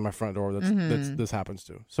package on my front door that's this happens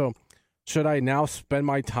to. So should I now spend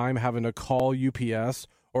my time having to call UPS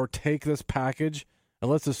or take this package?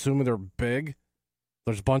 And let's assume they're big.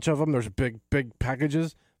 There's a bunch of them. There's big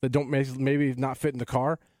packages that don't maybe not fit in the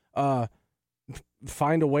car.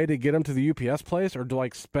 Find a way to get them to the UPS place, or do I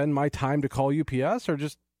spend my time to call UPS, or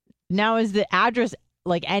just now is the address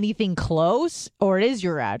anything close, or it is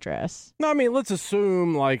your address? No, I mean, let's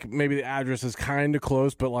assume maybe the address is kind of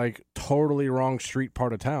close, but totally wrong street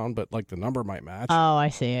part of town, but the number might match. Oh, I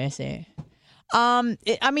see.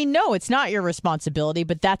 No, it's not your responsibility,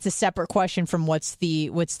 but that's a separate question from what's the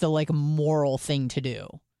moral thing to do.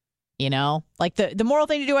 The moral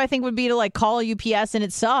thing to do, I think, would be to call UPS, and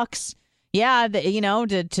it sucks. Yeah,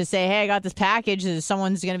 to say, hey, I got this package,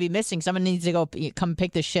 someone's going to be missing. Someone needs to come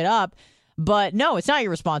pick this shit up. But no, it's not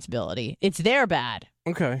your responsibility. It's their bad.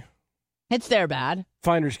 Okay. It's their bad.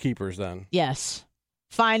 Finders keepers, then. Yes.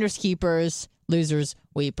 Finders keepers, losers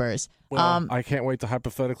weepers. Well, I can't wait to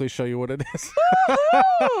hypothetically show you what it is.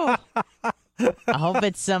 I hope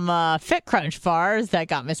it's some Fit Crunch bars that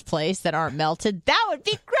got misplaced that aren't melted. That would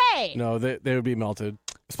be great. No, they would be melted.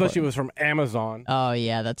 Especially if it was from Amazon. Oh,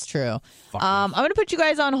 yeah, that's true. I'm going to put you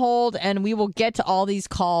guys on hold, and we will get to all these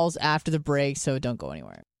calls after the break, so don't go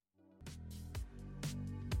anywhere.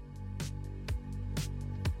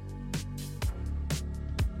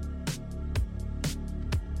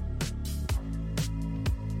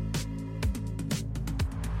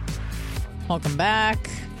 Welcome back.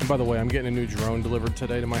 And by the way, I'm getting a new drone delivered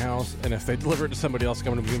today to my house, and if they deliver it to somebody else,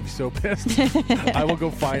 I'm going to be so pissed. I will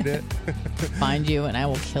go find it. Find you, and I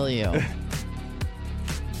will kill you. All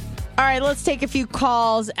right, let's take a few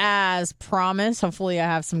calls as promised. Hopefully I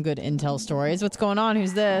have some good intel stories. What's going on?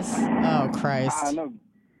 Who's this? Oh, Christ. No,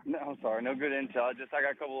 I'm sorry. No good intel. I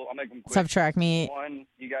got a couple. I'll make them quick. Subtract me. One,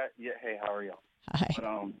 hey, how are y'all? Hi.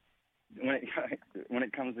 But, when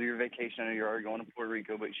it comes to your vacation, I know you're already going to Puerto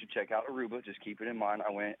Rico, but you should check out Aruba. Just keep it in mind.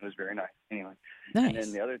 I went. It was very nice. Anyway. Nice. And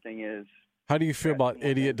then the other thing is... How do you feel about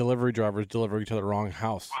idiot delivery drivers delivering to the wrong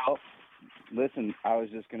house? Well, listen, I was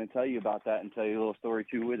just going to tell you about that and tell you a little story,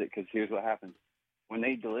 too, with it, because here's what happens. When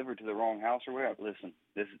they deliver to the wrong house or whatever, listen,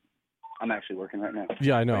 I'm actually working right now.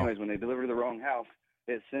 Yeah, I know. Anyways, when they deliver to the wrong house,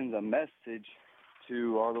 it sends a message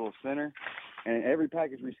to our little center, and every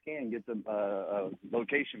package we scan gets a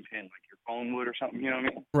location pin, like your phone would or something, you know what I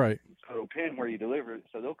mean? Right. So it'll pin where you deliver it.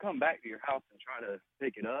 So they'll come back to your house and try to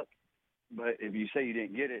pick it up. But if you say you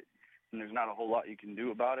didn't get it, then there's not a whole lot you can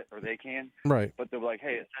do about it, or they can. Right. But they'll be like,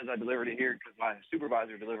 hey, it says I delivered it here because my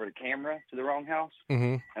supervisor delivered a camera to the wrong house,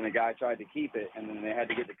 Mm-hmm. and the guy tried to keep it, and then they had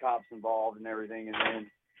to get the cops involved and everything, and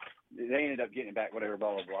then they ended up getting it back, whatever,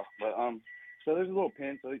 blah, blah, blah. But so there's a little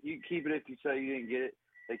pin, so you can keep it if you say you didn't get it.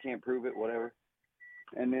 They can't prove it, whatever.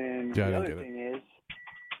 And then the other thing is,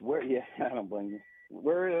 I don't blame you.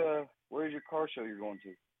 Where's your car show you're going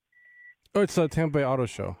to? Oh, it's a Tampa Bay Auto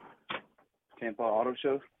Show. Tampa Auto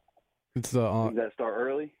Show? It's Does that start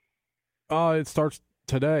early? It starts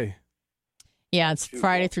today. Yeah, it's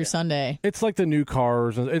Friday through Sunday. It's like the new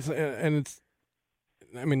cars, and it's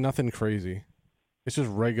I mean, nothing crazy. It's just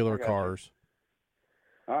regular cars.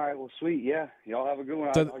 All right, well, sweet, yeah. Y'all have a good one.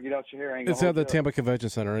 I'll get out your hair. It's at the Tampa Convention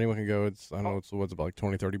Center. Anyone can go. It's, I don't know, what's it about, like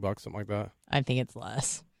 $20-$30, something like that. I think it's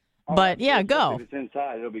less. But, yeah, go. If it's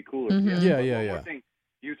inside, it'll be cooler. Mm-hmm. Yeah. One more thing.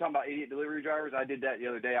 You were talking about idiot delivery drivers. I did that the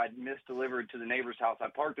other day. I misdelivered to the neighbor's house. I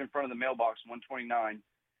parked in front of the mailbox, 129.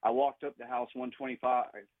 I walked up to house 125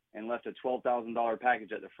 and left a $12,000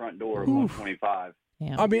 package at the front door of 125.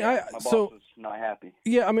 Yeah. I mean, my boss was not happy.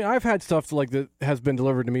 Yeah, I mean, I've had stuff like that has been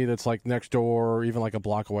delivered to me that's like next door or even like a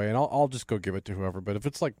block away, and I'll just go give it to whoever. But if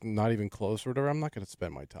it's like not even close or whatever, I'm not going to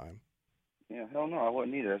spend my time. Yeah, hell no, I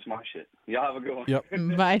wouldn't either. That's my shit. Y'all have a good one.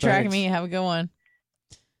 Yep. Bye, Track Me. Have a good one.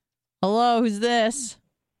 Hello, who's this?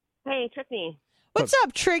 Hey, Trickney. What's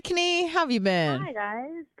up, Trickney? How have you been? Hi,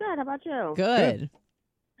 guys. Good. How about you? Good.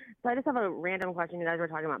 So I just have a random question. You guys were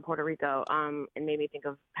talking about Puerto Rico, and made me think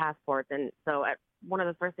of passports. And so one of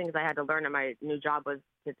the first things I had to learn at my new job was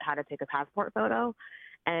how to take a passport photo.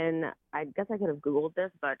 And I guess I could have Googled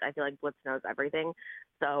this, but I feel like Blitz knows everything.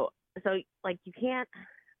 So like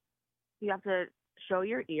you have to show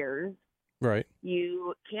your ears. Right.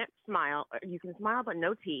 You can't smile. You can smile, but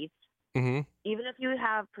no teeth. Mm-hmm. Even if you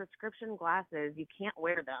have prescription glasses, you can't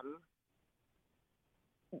wear them.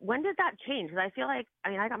 When did that change? Because I feel like,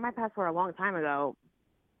 I got my passport a long time ago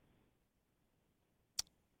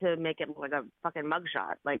to make it look like a fucking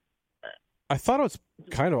mugshot. Like, I thought it's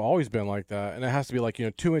kind of always been like that, and it has to be like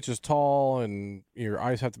 2 inches tall, and your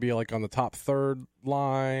eyes have to be like on the top third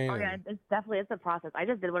line. Oh yeah, it's a process. I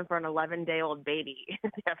just did one for an 11-day-old baby the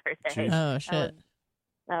other day. Jeez. Oh, shit.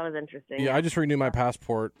 That was interesting. Yeah, I just renewed my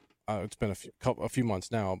passport. It's been a few months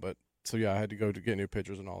now, but so yeah, I had to go to get new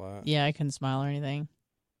pictures and all that. Yeah, I couldn't smile or anything.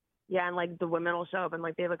 Yeah, and like the women will show up and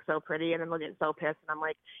like they look so pretty, and then they'll get so pissed, and I'm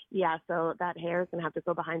like, yeah, so that hair is gonna have to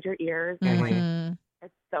go behind your ears, and like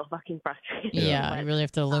it's so fucking frustrating. Yeah, but, you really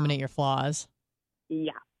have to illuminate your flaws.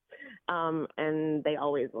 Yeah, and they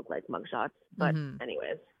always look like mugshots. But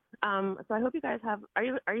anyways, so I hope you guys have. Are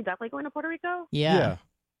you definitely going to Puerto Rico? Yeah.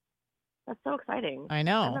 That's so exciting. I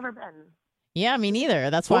know. I've never been. Yeah, me neither.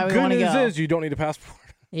 That's why we good want to news go. is you don't need a passport.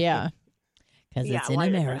 Yeah. Because it's in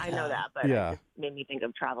America. I know that, but Yeah. it just made me think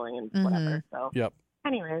of traveling and whatever. So, Yep.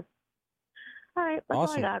 anyways. All right. That's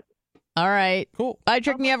Awesome. all I got. All right. Cool. Bye,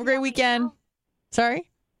 Trick Me. Have a great weekend. Sorry?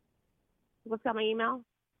 What's got my email?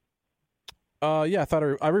 Yeah,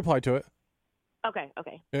 I replied to it. Okay.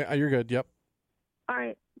 Yeah, you're good. Yep. All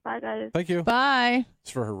right. Bye, guys. Thank you. Bye.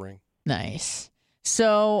 It's for her ring. Nice.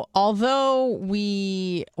 So, although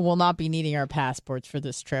we will not be needing our passports for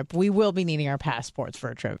this trip, we will be needing our passports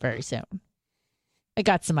for a trip very soon. I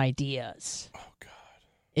got some ideas. Oh, God.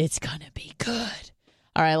 It's going to be good.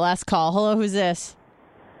 All right, last call. Hello, who's this?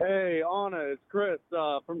 Hey, Anna, it's Chris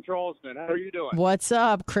from Charleston. How are you doing? What's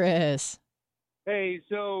up, Chris? Hey,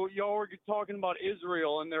 so y'all were talking about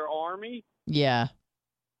Israel and their army. Yeah.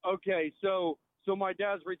 Okay, so my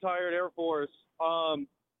dad's retired Air Force.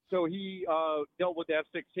 So he dealt with the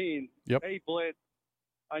F-16. Yep. Hey, Blitz,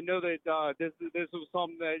 I know that this was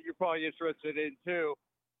something that you're probably interested in too.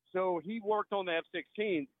 So he worked on the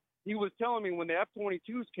F-16. He was telling me when the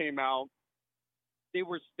F-22s came out, they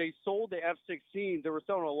sold the F-16s. They were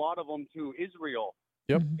selling a lot of them to Israel.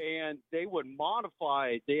 Yep. And they would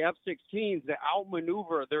modify the F-16s to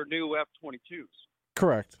outmaneuver their new F-22s.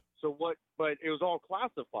 Correct. But it was all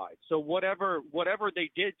classified. So whatever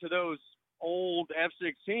they did to those old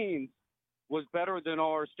F-16s was better than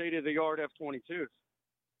our state-of-the-art F-22s.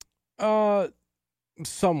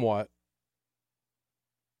 Somewhat.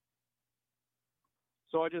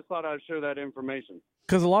 So I just thought I'd share that information.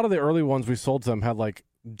 Because a lot of the early ones we sold to them had like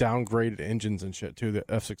downgraded engines and shit too, the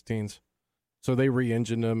F-16s. So they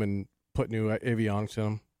re-engined them and put new avionics in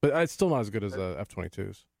them. But it's still not as good as the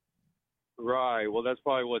F-22s. Right. Well, that's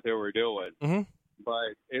probably what they were doing. Mm-hmm.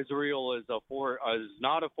 But Israel is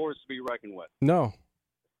not a force to be reckoned with. No.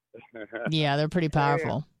 Yeah, they're pretty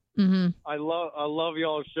powerful. Mm-hmm. I love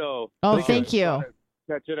y'all's show. Oh, thank you.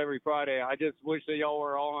 Catch it every Friday. I just wish that y'all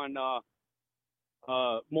were on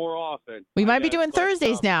more often. We might be doing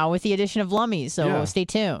Thursdays now with the addition of Lummies, so stay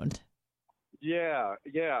tuned. Yeah.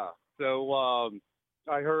 So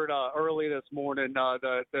I heard early this morning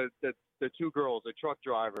the two girls, the truck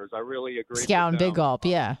drivers. I really agree. Scout and Big Gulp,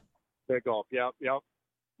 yeah. Big Gulp, yep.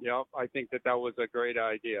 I think that was a great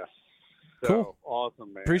idea. So, cool.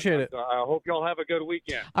 Awesome, man. Appreciate it. I hope y'all have a good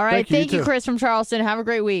weekend. All right, thank you, too. Chris from Charleston. Have a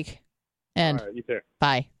great week. And all right, you too.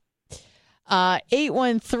 Bye.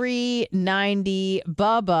 813-90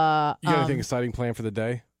 Bubba. You got anything exciting planned for the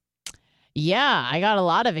day? Yeah, I got a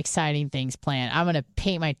lot of exciting things planned. I'm going to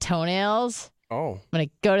paint my toenails. Oh. I'm going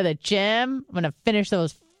to go to the gym. I'm going to finish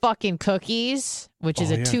those fucking cookies, which is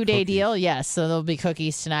a 2-day deal. Yes, so there'll be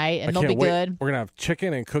cookies tonight, and they'll be good. We're going to have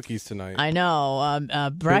chicken and cookies tonight. I know.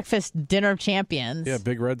 Breakfast dinner of champions. Yeah,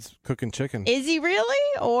 Big Red's cooking chicken. Is he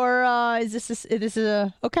really? Or is this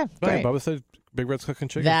a... Okay, great. Bubba said Big Red's cooking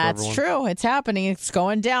chicken That's for true. It's happening. It's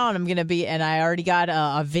going down. I'm going to be... And I already got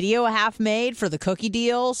a video half made for the cookie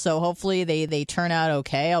deal, so hopefully they turn out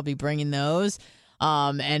okay. I'll be bringing those.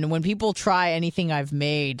 And when people try anything I've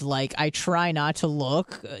made, like, I try not to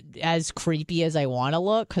look as creepy as I want to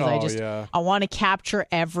look, because I want to capture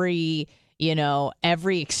every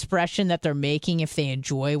expression that they're making if they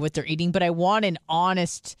enjoy what they're eating. But I want an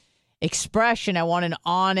honest expression. I want an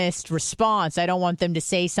honest response. I don't want them to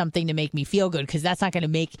say something to make me feel good, because that's not going to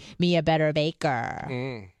make me a better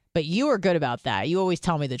baker. But you are good about that. You always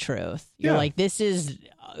tell me the truth. You're like, this is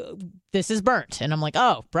burnt. And I'm like,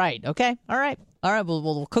 oh, right. Okay. All right.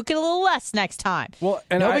 We'll cook it a little less next time. Well,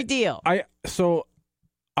 and no big deal. I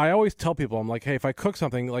always tell people, I'm like, hey, if I cook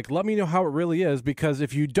something, like, let me know how it really is, because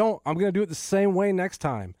if you don't, I'm going to do it the same way next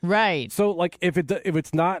time. Right. So, like, if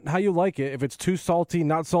it's not how you like it, if it's too salty,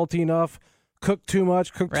 not salty enough, cook too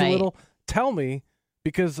much, cook too little, tell me,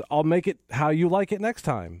 because I'll make it how you like it next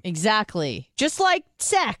time. Exactly. Just like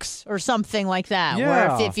sex or something like that.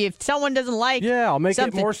 Yeah. Where if someone doesn't like I'll make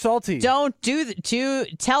it more salty. Don't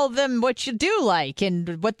tell them what you do like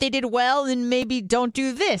and what they did well, and maybe don't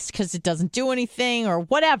do this because it doesn't do anything or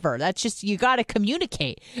whatever. That's just, you got to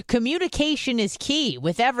communicate. Communication is key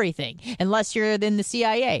with everything, unless you're in the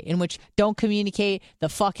CIA, in which don't communicate the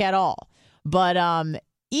fuck at all. But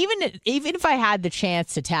Even if I had the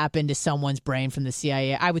chance to tap into someone's brain from the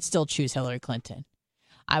CIA, I would still choose Hillary Clinton.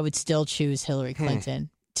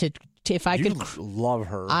 If I could love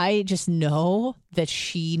her. I just know that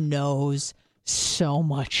she knows so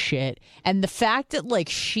much shit. And the fact that, like,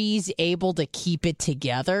 she's able to keep it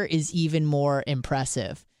together is even more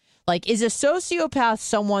impressive. Like, is a sociopath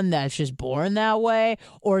someone that's just born that way,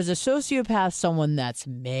 or is a sociopath someone that's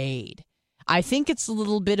made? I think it's a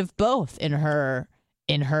little bit of both in her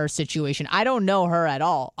situation. I don't know her at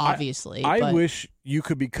all, obviously. I wish you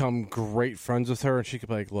could become great friends with her, and she could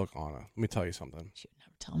be like, look, Anna, let me tell you something. She would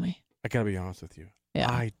never tell me. I got to be honest with you. Yeah.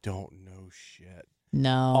 I don't know shit.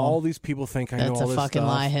 No. All these people think I know all this stuff. That's a fucking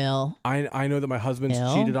lie, Hill. I know that my husband's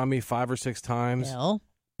cheated on me 5 or 6 times. Hill.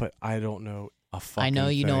 But I don't know a fucking I know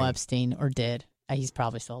you thing. know Epstein, or did. He's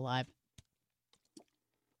probably still alive.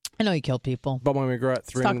 I know he killed people. But when we grow at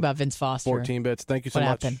 3 Let's talk about Vince Foster. 14 bits. Thank you so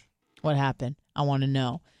much. What happened? I want to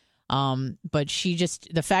know. But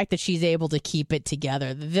the fact that she's able to keep it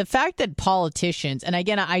together, the fact that politicians, and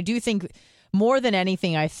again, I do think more than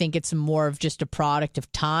anything, I think it's more of just a product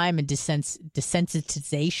of time and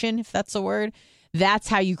desensitization, if that's a word. That's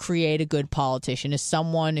how you create a good politician, is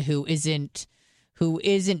someone who isn't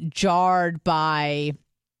jarred by,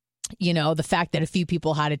 the fact that a few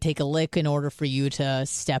people had to take a lick in order for you to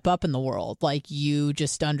step up in the world. Like, you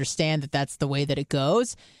just understand that that's the way that it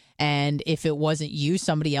goes. And if it wasn't you,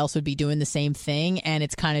 somebody else would be doing the same thing, and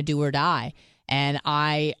it's kind of do or die. And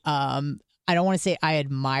I don't want to say I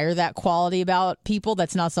admire that quality about people.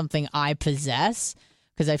 That's not something I possess,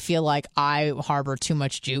 because I feel like I harbor too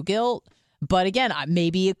much Jew guilt. But again,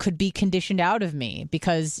 maybe it could be conditioned out of me,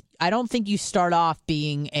 because I don't think you start off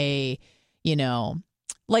being a,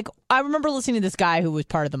 like, I remember listening to this guy who was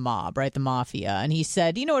part of the mob, right? The mafia. And he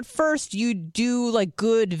said, at first you do like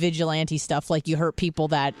good vigilante stuff, like you hurt people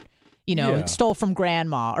that, stole from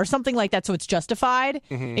grandma or something like that. So it's justified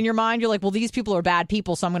in your mind. You're like, well, these people are bad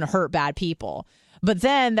people, so I'm going to hurt bad people. But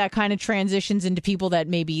then that kind of transitions into people that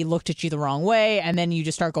maybe looked at you the wrong way. And then you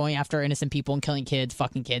just start going after innocent people and killing kids,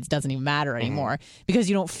 fucking kids. Doesn't even matter anymore because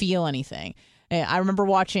you don't feel anything. And I remember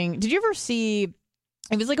watching, did you ever see,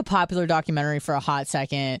 it was like a popular documentary for a hot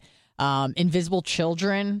second, Invisible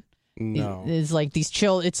Children? No. It's like these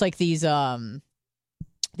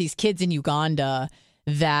these kids in Uganda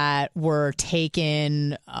that were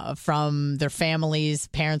taken from their families.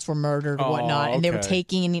 Parents were murdered or whatnot, and they were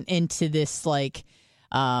taken into this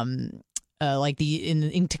into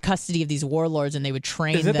custody of these warlords, and they would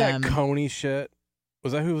train them. Is it that Coney shit?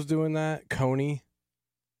 Was that who was doing that? Coney?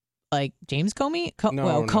 Like James Comey?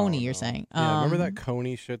 Coney, you're saying? Yeah, remember that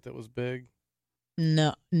Coney shit that was big?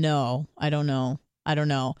 No, I don't know.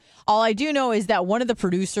 All I do know is that one of the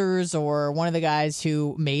producers or one of the guys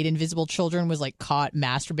who made Invisible Children was like caught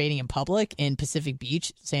masturbating in public in Pacific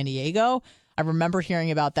Beach, San Diego. I remember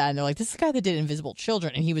hearing about that, and they're like, this is the guy that did Invisible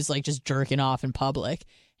Children, and he was like just jerking off in public.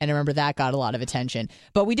 And I remember that got a lot of attention.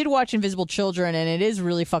 But we did watch Invisible Children, and it is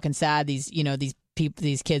really fucking sad. These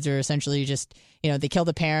kids are essentially just, they kill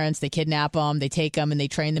the parents, they kidnap them, they take them, and they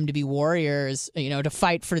train them to be warriors, to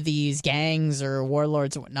fight for these gangs or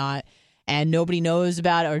warlords and whatnot. And nobody knows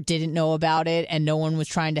about it or didn't know about it, and no one was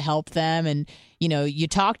trying to help them. And, you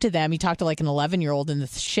talk to them, you talk to like an 11-year-old, and the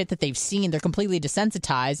shit that they've seen, they're completely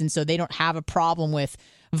desensitized. And so they don't have a problem with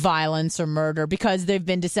violence or murder because they've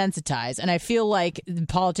been desensitized. And I feel like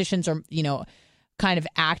politicians are, kind of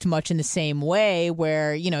act much in the same way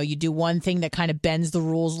where, you do one thing that kind of bends the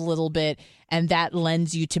rules a little bit, and that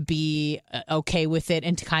lends you to be okay with it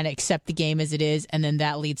and to kind of accept the game as it is. And then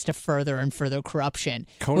that leads to further and further corruption.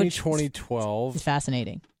 Coney 2012 is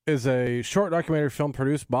fascinating. Is a short documentary film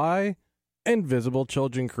produced by Invisible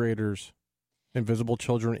Children creators, Invisible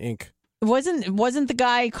Children Inc. Wasn't the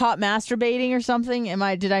guy caught masturbating or something?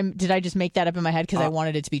 Did I just make that up in my head because I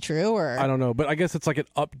wanted it to be true? Or I don't know, but I guess it's like an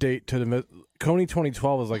update to the Coney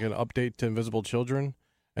 2012 is like an update to Invisible Children,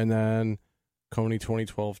 and then Coney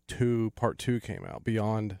 2012 Part 2 came out,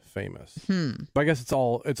 Beyond Famous. But I guess it's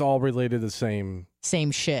all related to the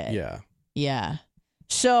same shit. Yeah.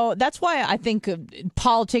 So that's why I think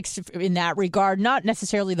politics in that regard, not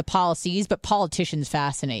necessarily the policies, but politicians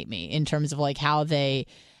fascinate me in terms of like how they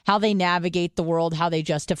navigate the world, how they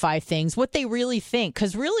justify things, what they really think.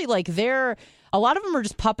 Because really, like, a lot of them are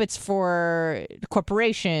just puppets for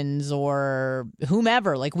corporations or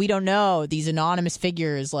whomever. Like, we don't know. These anonymous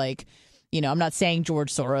figures, like, I'm not saying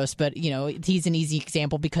George Soros, but, he's an easy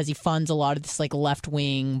example because he funds a lot of this, like,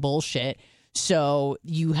 left-wing bullshit. So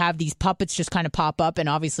you have these puppets just kind of pop up, and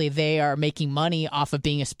obviously they are making money off of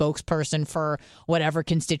being a spokesperson for whatever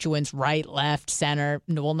constituents, right, left, center.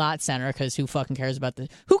 Well, not center, because who fucking cares about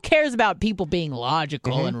who cares about people being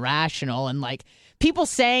logical and rational and like people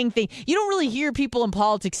saying things? You don't really hear people in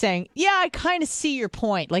politics saying, yeah, I kind of see your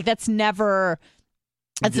point. Like that's never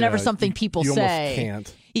something people you say.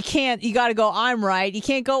 Can't. You can't. You got to go, I'm right. You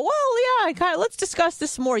can't go, well, yeah, let's discuss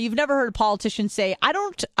this more. You've never heard a politician say, I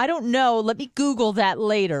don't know. Let me Google that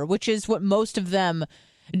later, which is what most of them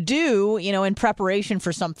do, in preparation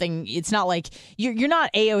for something. It's not like you're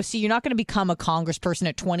not AOC. You're not going to become a congressperson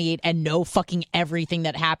at 28 and know fucking everything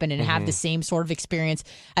that happened and have the same sort of experience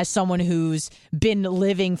as someone who's been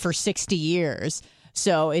living for 60 years.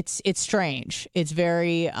 So it's strange. It's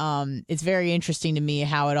very interesting to me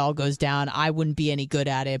how it all goes down. I wouldn't be any good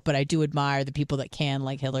at it, but I do admire the people that can,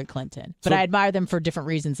 like Hillary Clinton. But I admire them for different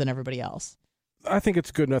reasons than everybody else. I think it's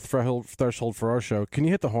good enough threshold for our show. Can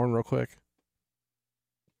you hit the horn real quick?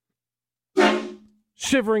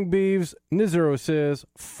 Shivering Beeves, Nizero says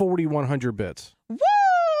 4,100 bits. Woo!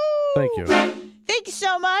 Thank you. Thank you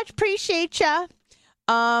so much. Appreciate ya.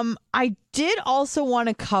 I did also want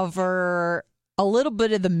to cover a little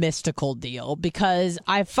bit of the mystical deal, because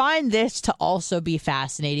I find this to also be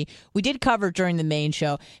fascinating. We did cover during the main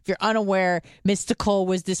show. If you're unaware, Mystical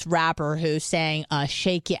was this rapper who sang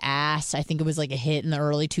Shake Your Ass. I think it was like a hit in the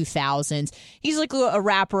early 2000s. He's like a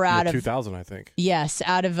rapper out of 2000, I think. Yes,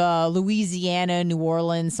 out of Louisiana, New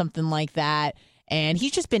Orleans, something like that. And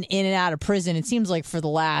he's just been in and out of prison, it seems like, for the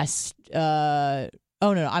last no,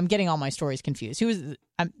 I'm getting all my stories confused. Who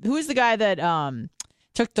is the guy that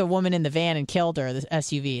took the woman in the van and killed her, the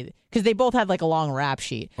SUV? Because they both had like a long rap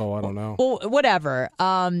sheet. Oh, I don't know. Well, whatever.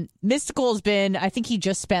 Mystical's been, I think he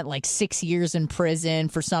just spent like 6 years in prison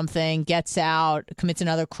for something, gets out, commits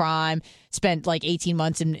another crime, spent like 18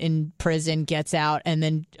 months in prison, gets out, and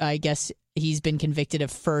then I guess he's been convicted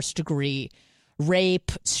of first-degree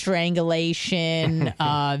rape, strangulation,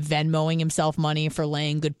 Venmoing himself money for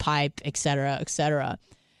laying good pipe, etc., etc.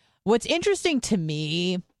 What's interesting to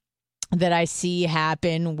me that I see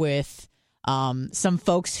happen with some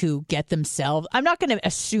folks who get themselves, I'm not going to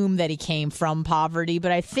assume that he came from poverty,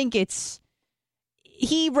 but I think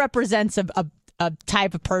he represents a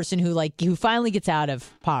type of person who finally gets out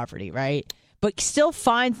of poverty, right? But still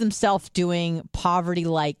finds themselves doing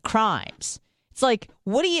poverty-like crimes. It's like,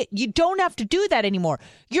 you don't have to do that anymore.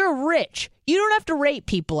 You're rich. You don't have to rape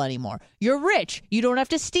people anymore. You're rich. You don't have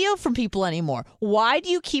to steal from people anymore. Why do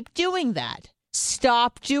you keep doing that?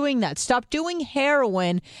 Stop doing that. Stop doing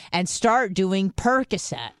heroin and start doing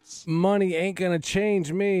Percocets. Money ain't going to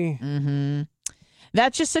change me. Mm-hmm.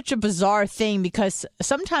 That's just such a bizarre thing, because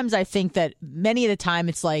sometimes I think that many of the time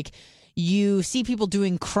it's like you see people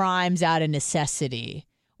doing crimes out of necessity.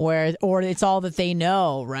 Or it's all that they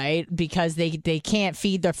know, right? Because they can't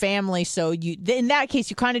feed their family, so in that case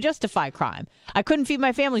you kind of justify crime. I couldn't feed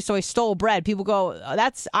my family, so I stole bread. People go,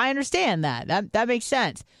 I understand that makes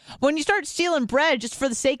sense. When you start stealing bread just for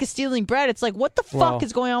the sake of stealing bread, it's like, what the fuck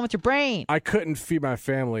is going on with your brain? I couldn't feed my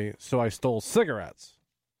family, so I stole cigarettes.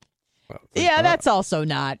 Yeah, that's also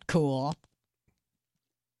not cool.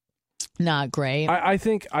 Not great. I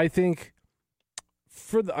think.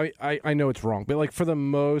 I know it's wrong, but like for the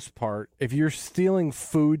most part, if you're stealing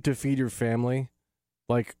food to feed your family,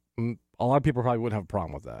 like a lot of people probably wouldn't have a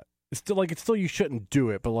problem with that. It's still you shouldn't do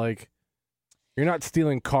it, but like you're not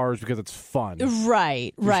stealing cars because it's fun.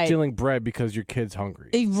 Right. You're stealing bread because your kid's hungry.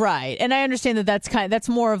 Right. And I understand that's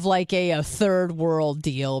more of like a third world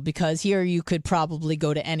deal, because here you could probably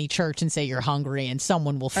go to any church and say you're hungry and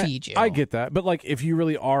someone will feed you. I get that. But like if you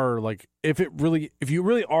really are if you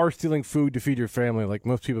really are stealing food to feed your family, like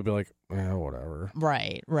most people would be like, whatever.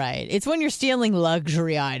 Right. It's when you're stealing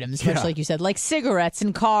luxury items, much like you said, like cigarettes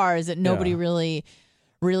and cars, that nobody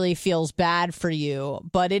really feels bad for you.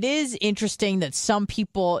 But it is interesting that some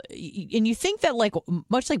people, and you think that, like,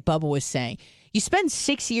 much like Bubba was saying, you spend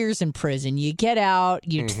 6 years in prison, you get out,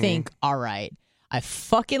 you think, all right, I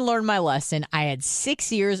fucking learned my lesson. I had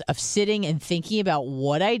 6 years of sitting and thinking about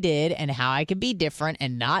what I did and how I could be different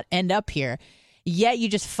and not end up here. Yet you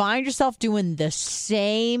just find yourself doing the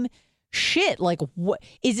same shit. Like, what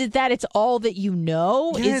is it that it's all that you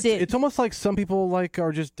know? Yeah, it's almost like some people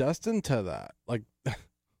are just destined to that. Like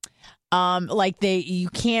you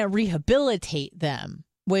can't rehabilitate them,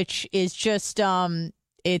 which is just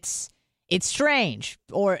it's strange.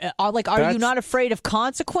 Or are you not afraid of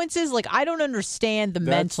consequences? Like, I don't understand the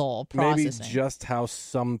mental processing. Maybe just how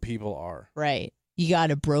some people are. Right. You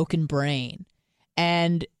got a broken brain,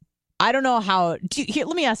 and I don't know how.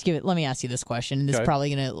 Let me ask you this question. And this is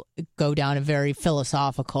probably going to go down a very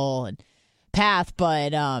philosophical path,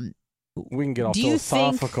 but we can get all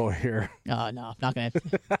philosophical here. Oh no, I'm not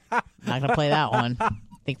gonna play that one. I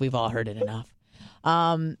think we've all heard it enough.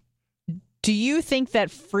 Do you think that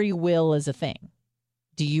free will is a thing?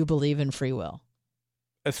 Do you believe in free will?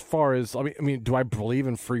 As far as I mean, do I believe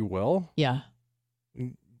in free will? Yeah.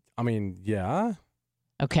 I mean, yeah.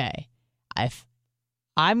 Okay.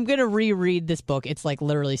 I'm gonna reread this book. It's like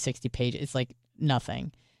literally 60 pages. It's like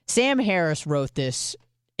nothing. Sam Harris wrote this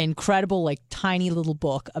incredible, like, tiny little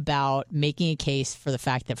book about making a case for the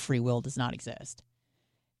fact that free will does not exist.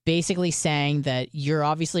 Basically saying that you're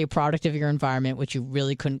obviously a product of your environment, which you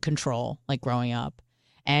really couldn't control, like growing up.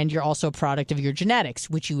 And you're also a product of your genetics,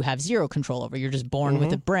 which you have zero control over. You're just born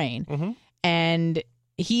with a brain. Mm-hmm. And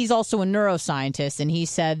he's also a neuroscientist, and he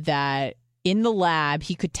said that in the lab,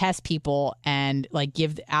 he could test people and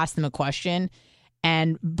ask them a question.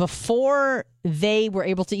 And before they were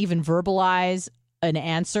able to even verbalize an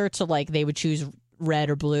answer to, like, they would choose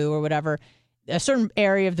red or blue or whatever, a certain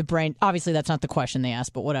area of the brain, obviously that's not the question they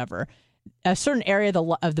asked, but whatever, a certain area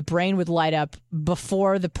of the brain would light up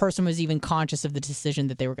before the person was even conscious of the decision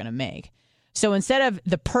that they were going to make. So instead of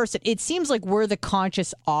the person, it seems like we're the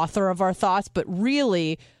conscious author of our thoughts, but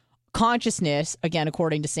really consciousness, again,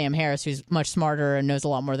 according to Sam Harris, who's much smarter and knows a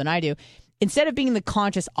lot more than I do, instead of being the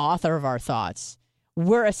conscious author of our thoughts,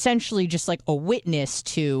 we're essentially just like a witness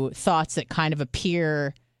to thoughts that kind of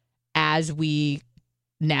appear as we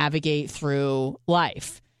navigate through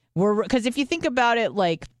life. Because if you think about it,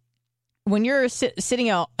 like when you're sitting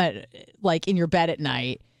out like in your bed at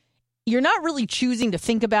night, you're not really choosing to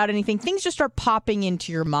think about anything. Things just start popping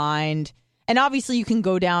into your mind. And obviously you can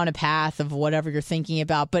go down a path of whatever you're thinking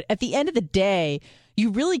about. But at the end of the day, you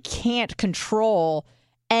really can't control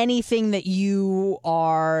anything that you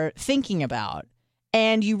are thinking about.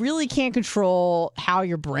 And you really can't control how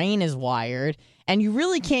your brain is wired. And you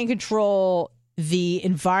really can't control the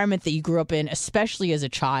environment that you grew up in, especially as a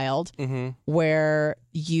child, where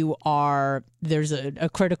you are, there's a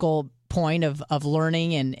critical point of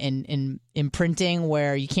learning and imprinting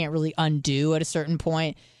where you can't really undo at a certain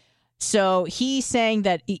point. So he's saying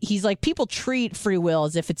that he's like, people treat free will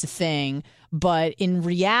as if it's a thing, but in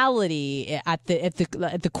reality, at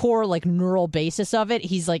the core like neural basis of it,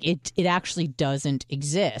 he's like, it actually doesn't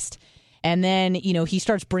exist. And then, you know, he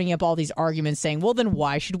starts bringing up all these arguments saying, well, then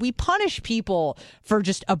why should we punish people for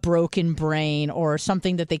just a broken brain or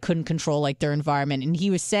something that they couldn't control, like their environment? And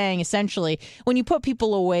he was saying, essentially, when you put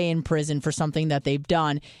people away in prison for something that they've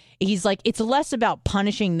done, he's like, it's less about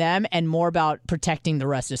punishing them and more about protecting the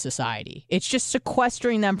rest of society. It's just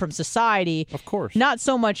sequestering them from society. Of course. Not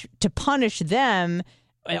so much to punish them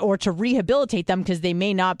or to rehabilitate them, because they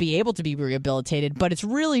may not be able to be rehabilitated, but it's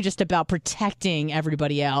really just about protecting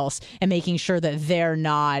everybody else and making sure that they're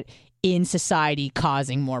not in society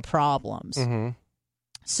causing more problems.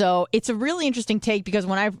 So it's a really interesting take, because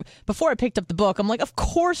before I picked up the book, I'm like, of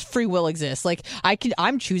course free will exists. Like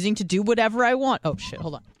I'm choosing to do whatever I want. Oh shit,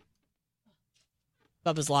 hold on.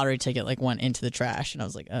 Bubba's lottery ticket like went into the trash, and I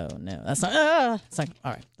was like, oh no, that's not. It's not.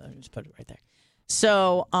 All right, I'll just put it right there.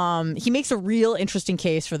 So he makes a real interesting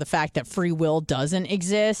case for the fact that free will doesn't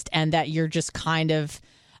exist, and that you're just kind of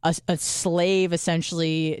a slave,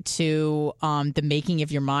 essentially, to the making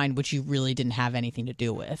of your mind, which you really didn't have anything to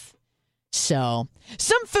do with. So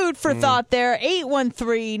some food for thought there.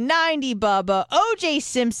 813-90-BUBBA. O.J.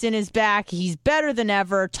 Simpson is back. He's better than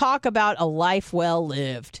ever. Talk about a life well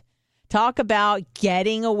lived. Talk about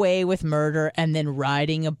getting away with murder and then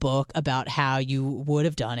writing a book about how you would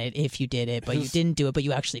have done it if you did it, but you didn't do it, but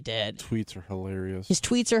you actually did. Tweets are hilarious. His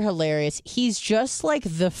tweets are hilarious. He's just like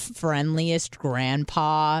the friendliest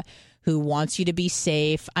grandpa who wants you to be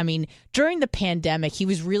safe. I mean, during the pandemic, he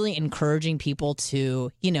was really encouraging people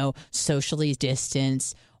to, you know, socially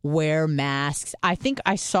distance, wear masks. I think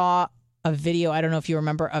I saw a video, I don't know if you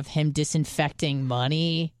remember, of him disinfecting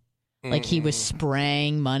money. Like he was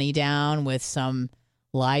spraying money down with some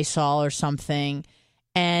Lysol or something.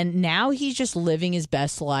 And now he's just living his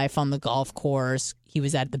best life on the golf course. He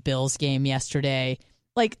was at the Bills game yesterday.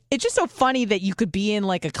 Like, it's just so funny that you could be in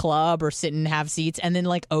like a club or sit and have seats, and then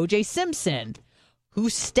like O.J. Simpson, who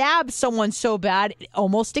stabbed someone so bad, it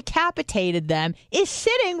almost decapitated them, is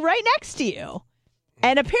sitting right next to you.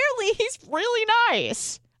 And apparently he's really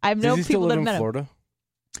nice. I have no people that have met him. Florida?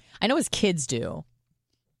 I know his kids do.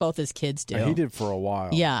 Both his kids do. Yeah, he did for a while.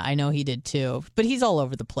 Yeah, I know he did too. But he's all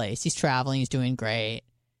over the place. He's traveling. He's doing great.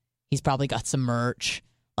 He's probably got some merch.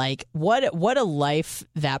 Like, what a life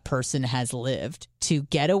that person has lived to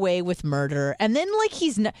get away with murder. And then, like,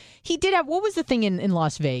 he did have, what was the thing in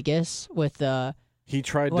Las Vegas with he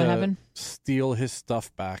tried to steal his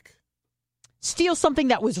stuff back. Steal something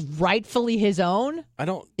that was rightfully his own?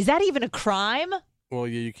 Is that even a crime? Well,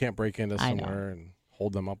 yeah, you can't break into somewhere and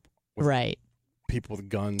hold them up with people with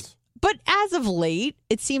guns. But as of late,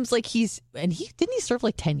 it seems like didn't he serve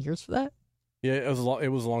like 10 years for that? Yeah,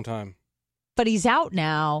 it was a long time. But he's out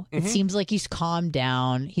now. It seems like he's calmed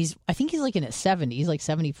down. I think he's like in his 70s, like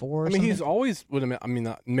 74 or something. He's always,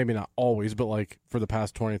 maybe not always, but like for the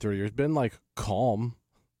past 20, 30 years, been like calm.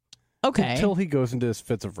 Okay. Until he goes into his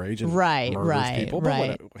fits of rage and murders people.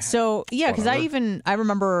 Right. So, yeah, because I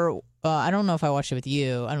remember, I don't know if I watched it with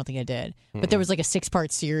you. I don't think I did. But there was like a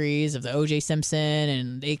 6-part series of the O.J. Simpson,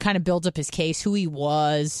 and it kind of builds up his case, who he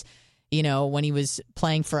was, you know, when he was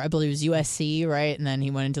playing for, I believe it was USC, right? And then he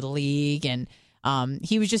went into the league, and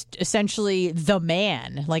he was just essentially the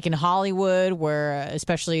man. Like in Hollywood, where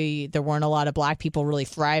especially there weren't a lot of black people really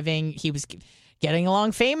thriving, he was getting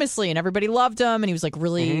along famously, and everybody loved him, and he was like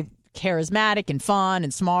really charismatic and fun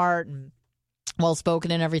and smart and well-spoken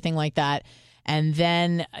and everything like that. And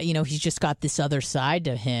then, you know, he's just got this other side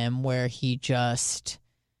to him where he just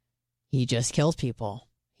kills people.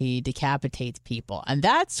 He decapitates people. And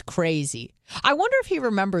that's crazy. I wonder if he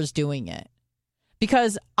remembers doing it.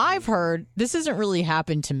 Because I've heard, this hasn't really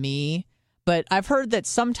happened to me, but I've heard that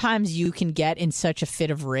sometimes you can get in such a fit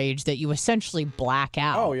of rage that you essentially black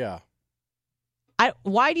out. Oh, yeah.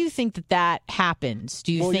 Why do you think that happens?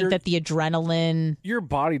 Do you think that the adrenaline... Your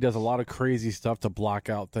body does a lot of crazy stuff to block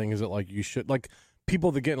out things that, like, you should... Like,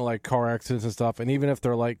 people that get in, like, car accidents and stuff, and even if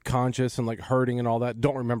they're, like, conscious and, like, hurting and all that,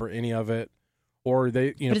 don't remember any of it. Or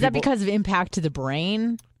they, you know... But is that because of impact to the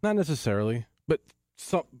brain? Not necessarily. But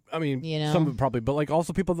some... I mean, you know? some of it probably. But, like,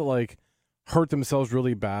 also people that, like, hurt themselves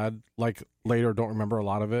really bad, like, later don't remember a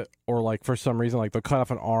lot of it. Or, like, for some reason, like, they'll cut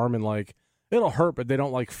off an arm and, like... It'll hurt, but they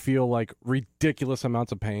don't like feel like ridiculous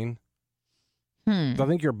amounts of pain. I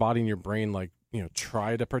think your body and your brain, like, you know,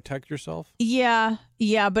 try to protect yourself. Yeah,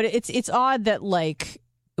 but it's odd that like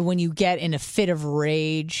when you get in a fit of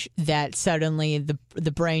rage, that suddenly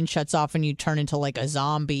the brain shuts off and you turn into like a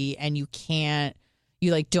zombie and you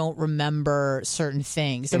like don't remember certain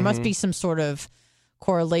things. There must be some sort of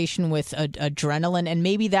correlation with adrenaline, and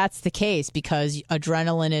maybe that's the case because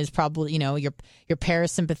adrenaline is probably, you know, your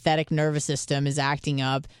parasympathetic nervous system is acting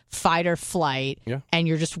up, fight or flight, and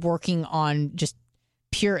you're just working on just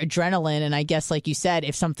pure adrenaline. And I guess, like you said,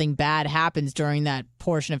 if something bad happens during that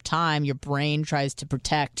portion of time, your brain tries to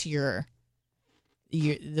protect the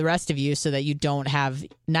rest of you so that you don't have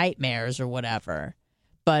nightmares or whatever.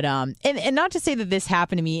 But and not to say that this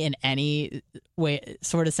happened to me in any way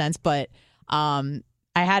sort of sense, but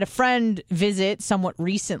I had a friend visit somewhat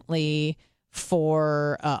recently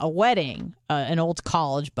for a wedding, an old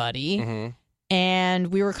college buddy, and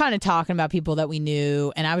we were kind of talking about people that we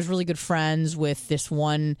knew, and I was really good friends with this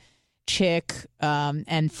one chick,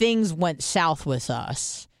 and things went south with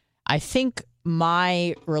us. I think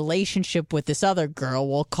my relationship with this other girl,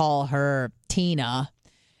 we'll call her Tina,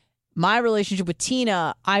 my relationship with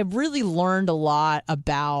Tina, I really learned a lot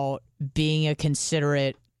about being a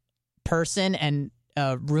considerate person and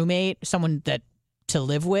a roommate, someone to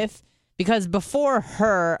live with, because before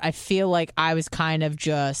her, I feel like I was kind of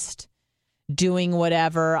just doing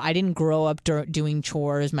whatever. I didn't grow up doing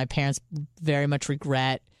chores. My parents very much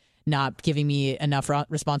regret not giving me enough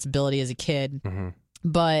responsibility as a kid.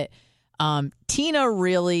 But Tina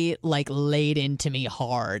really like laid into me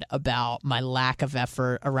hard about my lack of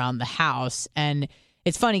effort around the house. And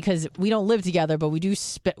it's funny because we don't live together, but we do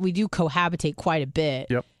cohabitate quite a bit.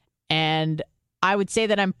 Yep. And I would say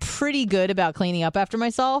that I'm pretty good about cleaning up after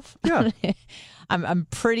myself. Yeah. I'm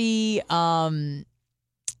pretty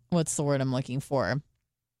what's the word I'm looking for?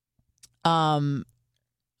 I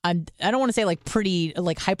don't want to say like pretty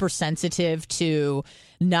like hypersensitive to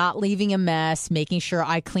not leaving a mess, making sure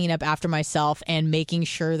I clean up after myself, and making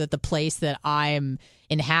sure that the place that I'm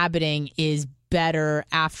inhabiting is better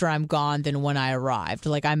after I'm gone than when I arrived.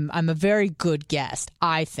 Like I'm a very good guest,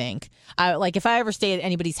 I think. Like if I ever stay at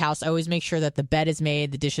anybody's house, I always make sure that the bed is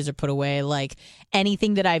made, the dishes are put away, like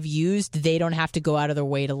anything that I've used, they don't have to go out of their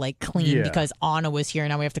way to like clean because Anna was here and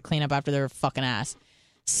now we have to clean up after their fucking ass.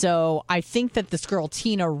 So I think that this girl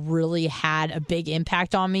Tina really had a big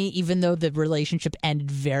impact on me, even though the relationship ended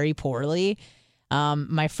very poorly.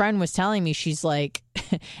 My friend was telling me, she's like,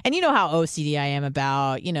 and you know how OCD I am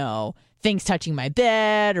about, you know, things touching my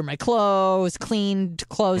bed or my clothes, cleaned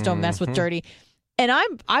clothes don't mess with dirty. And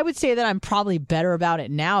I would say that I'm probably better about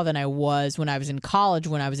it now than I was when I was in college,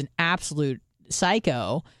 when I was an absolute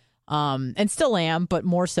psycho, and still am, but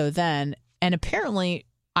more so then. And apparently,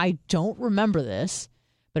 I don't remember this,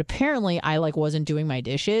 but apparently I like wasn't doing my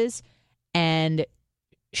dishes, and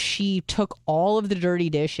she took all of the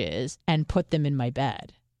dirty dishes and put them in my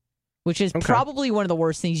bed. Which is probably one of the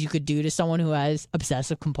worst things you could do to someone who has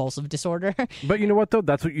obsessive compulsive disorder. But you know what, though?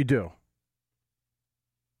 That's what you do.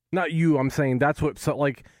 Not you, I'm saying that's what... So,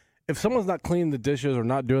 like, if someone's not cleaning the dishes or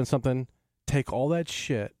not doing something, take all that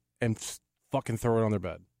shit and fucking throw it on their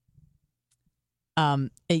bed.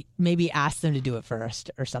 Maybe ask them to do it first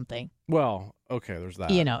or something. Well, okay, there's that.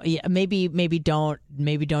 You know, maybe don't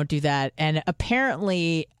do that. And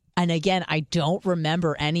apparently, and again, I don't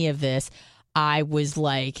remember any of this, I was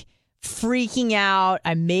like... freaking out.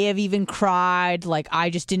 I may have even cried. Like I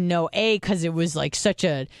just didn't know, because it was like such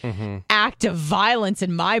a act of violence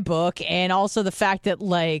in my book, and also the fact that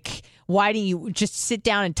like, why didn't you just sit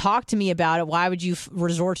down and talk to me about it? Why would you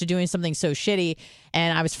resort to doing something so shitty?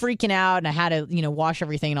 And I was freaking out, and I had to, you know, wash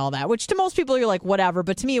everything and all that, which to most people you're like, whatever,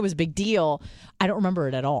 but to me it was a big deal. I don't remember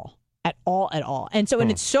it at all. And so, and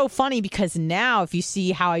it's so funny because now if you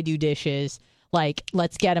see how I do dishes, like,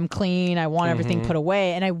 let's get them clean. I want everything put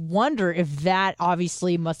away. And I wonder if that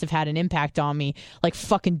obviously must have had an impact on me. Like,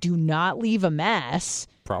 fucking do not leave a mess.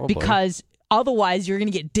 Probably. Because otherwise you're going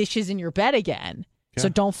to get dishes in your bed again. So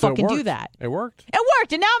don't fucking do that. It worked. It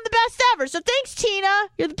worked, and now I'm the best ever. So thanks, Tina.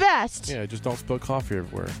 You're the best. Yeah, just don't spill coffee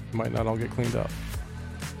everywhere. It might not all get cleaned up.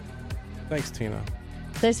 Thanks, Tina.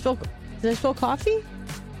 Did I spill coffee?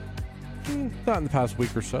 Not in the past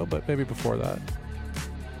week or so, but maybe before that.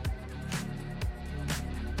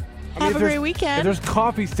 Have a great weekend. If there's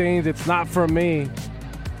coffee stains, it's not from me.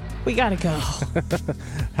 We gotta go.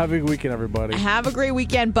 Have a good weekend, everybody. Have a great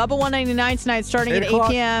weekend. Bubba 199 tonight, starting at 8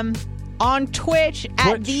 p.m. on Twitch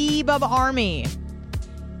at the Bubba Army.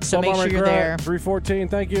 So Bubba make sure you're there. 314,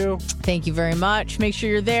 thank you. Thank you very much. Make sure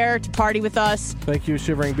you're there to party with us. Thank you,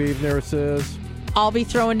 Shivering Beef, Neresis. I'll be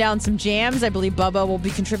throwing down some jams. I believe Bubba will be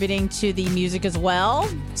contributing to the music as well.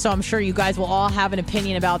 So I'm sure you guys will all have an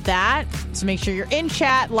opinion about that. So make sure you're in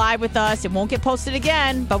chat live with us. It won't get posted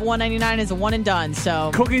again. Bubba 199 is a one and done.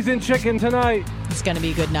 So cookies and chicken tonight. It's going to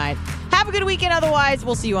be a good night. Have a good weekend. Otherwise,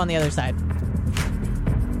 we'll see you on the other side.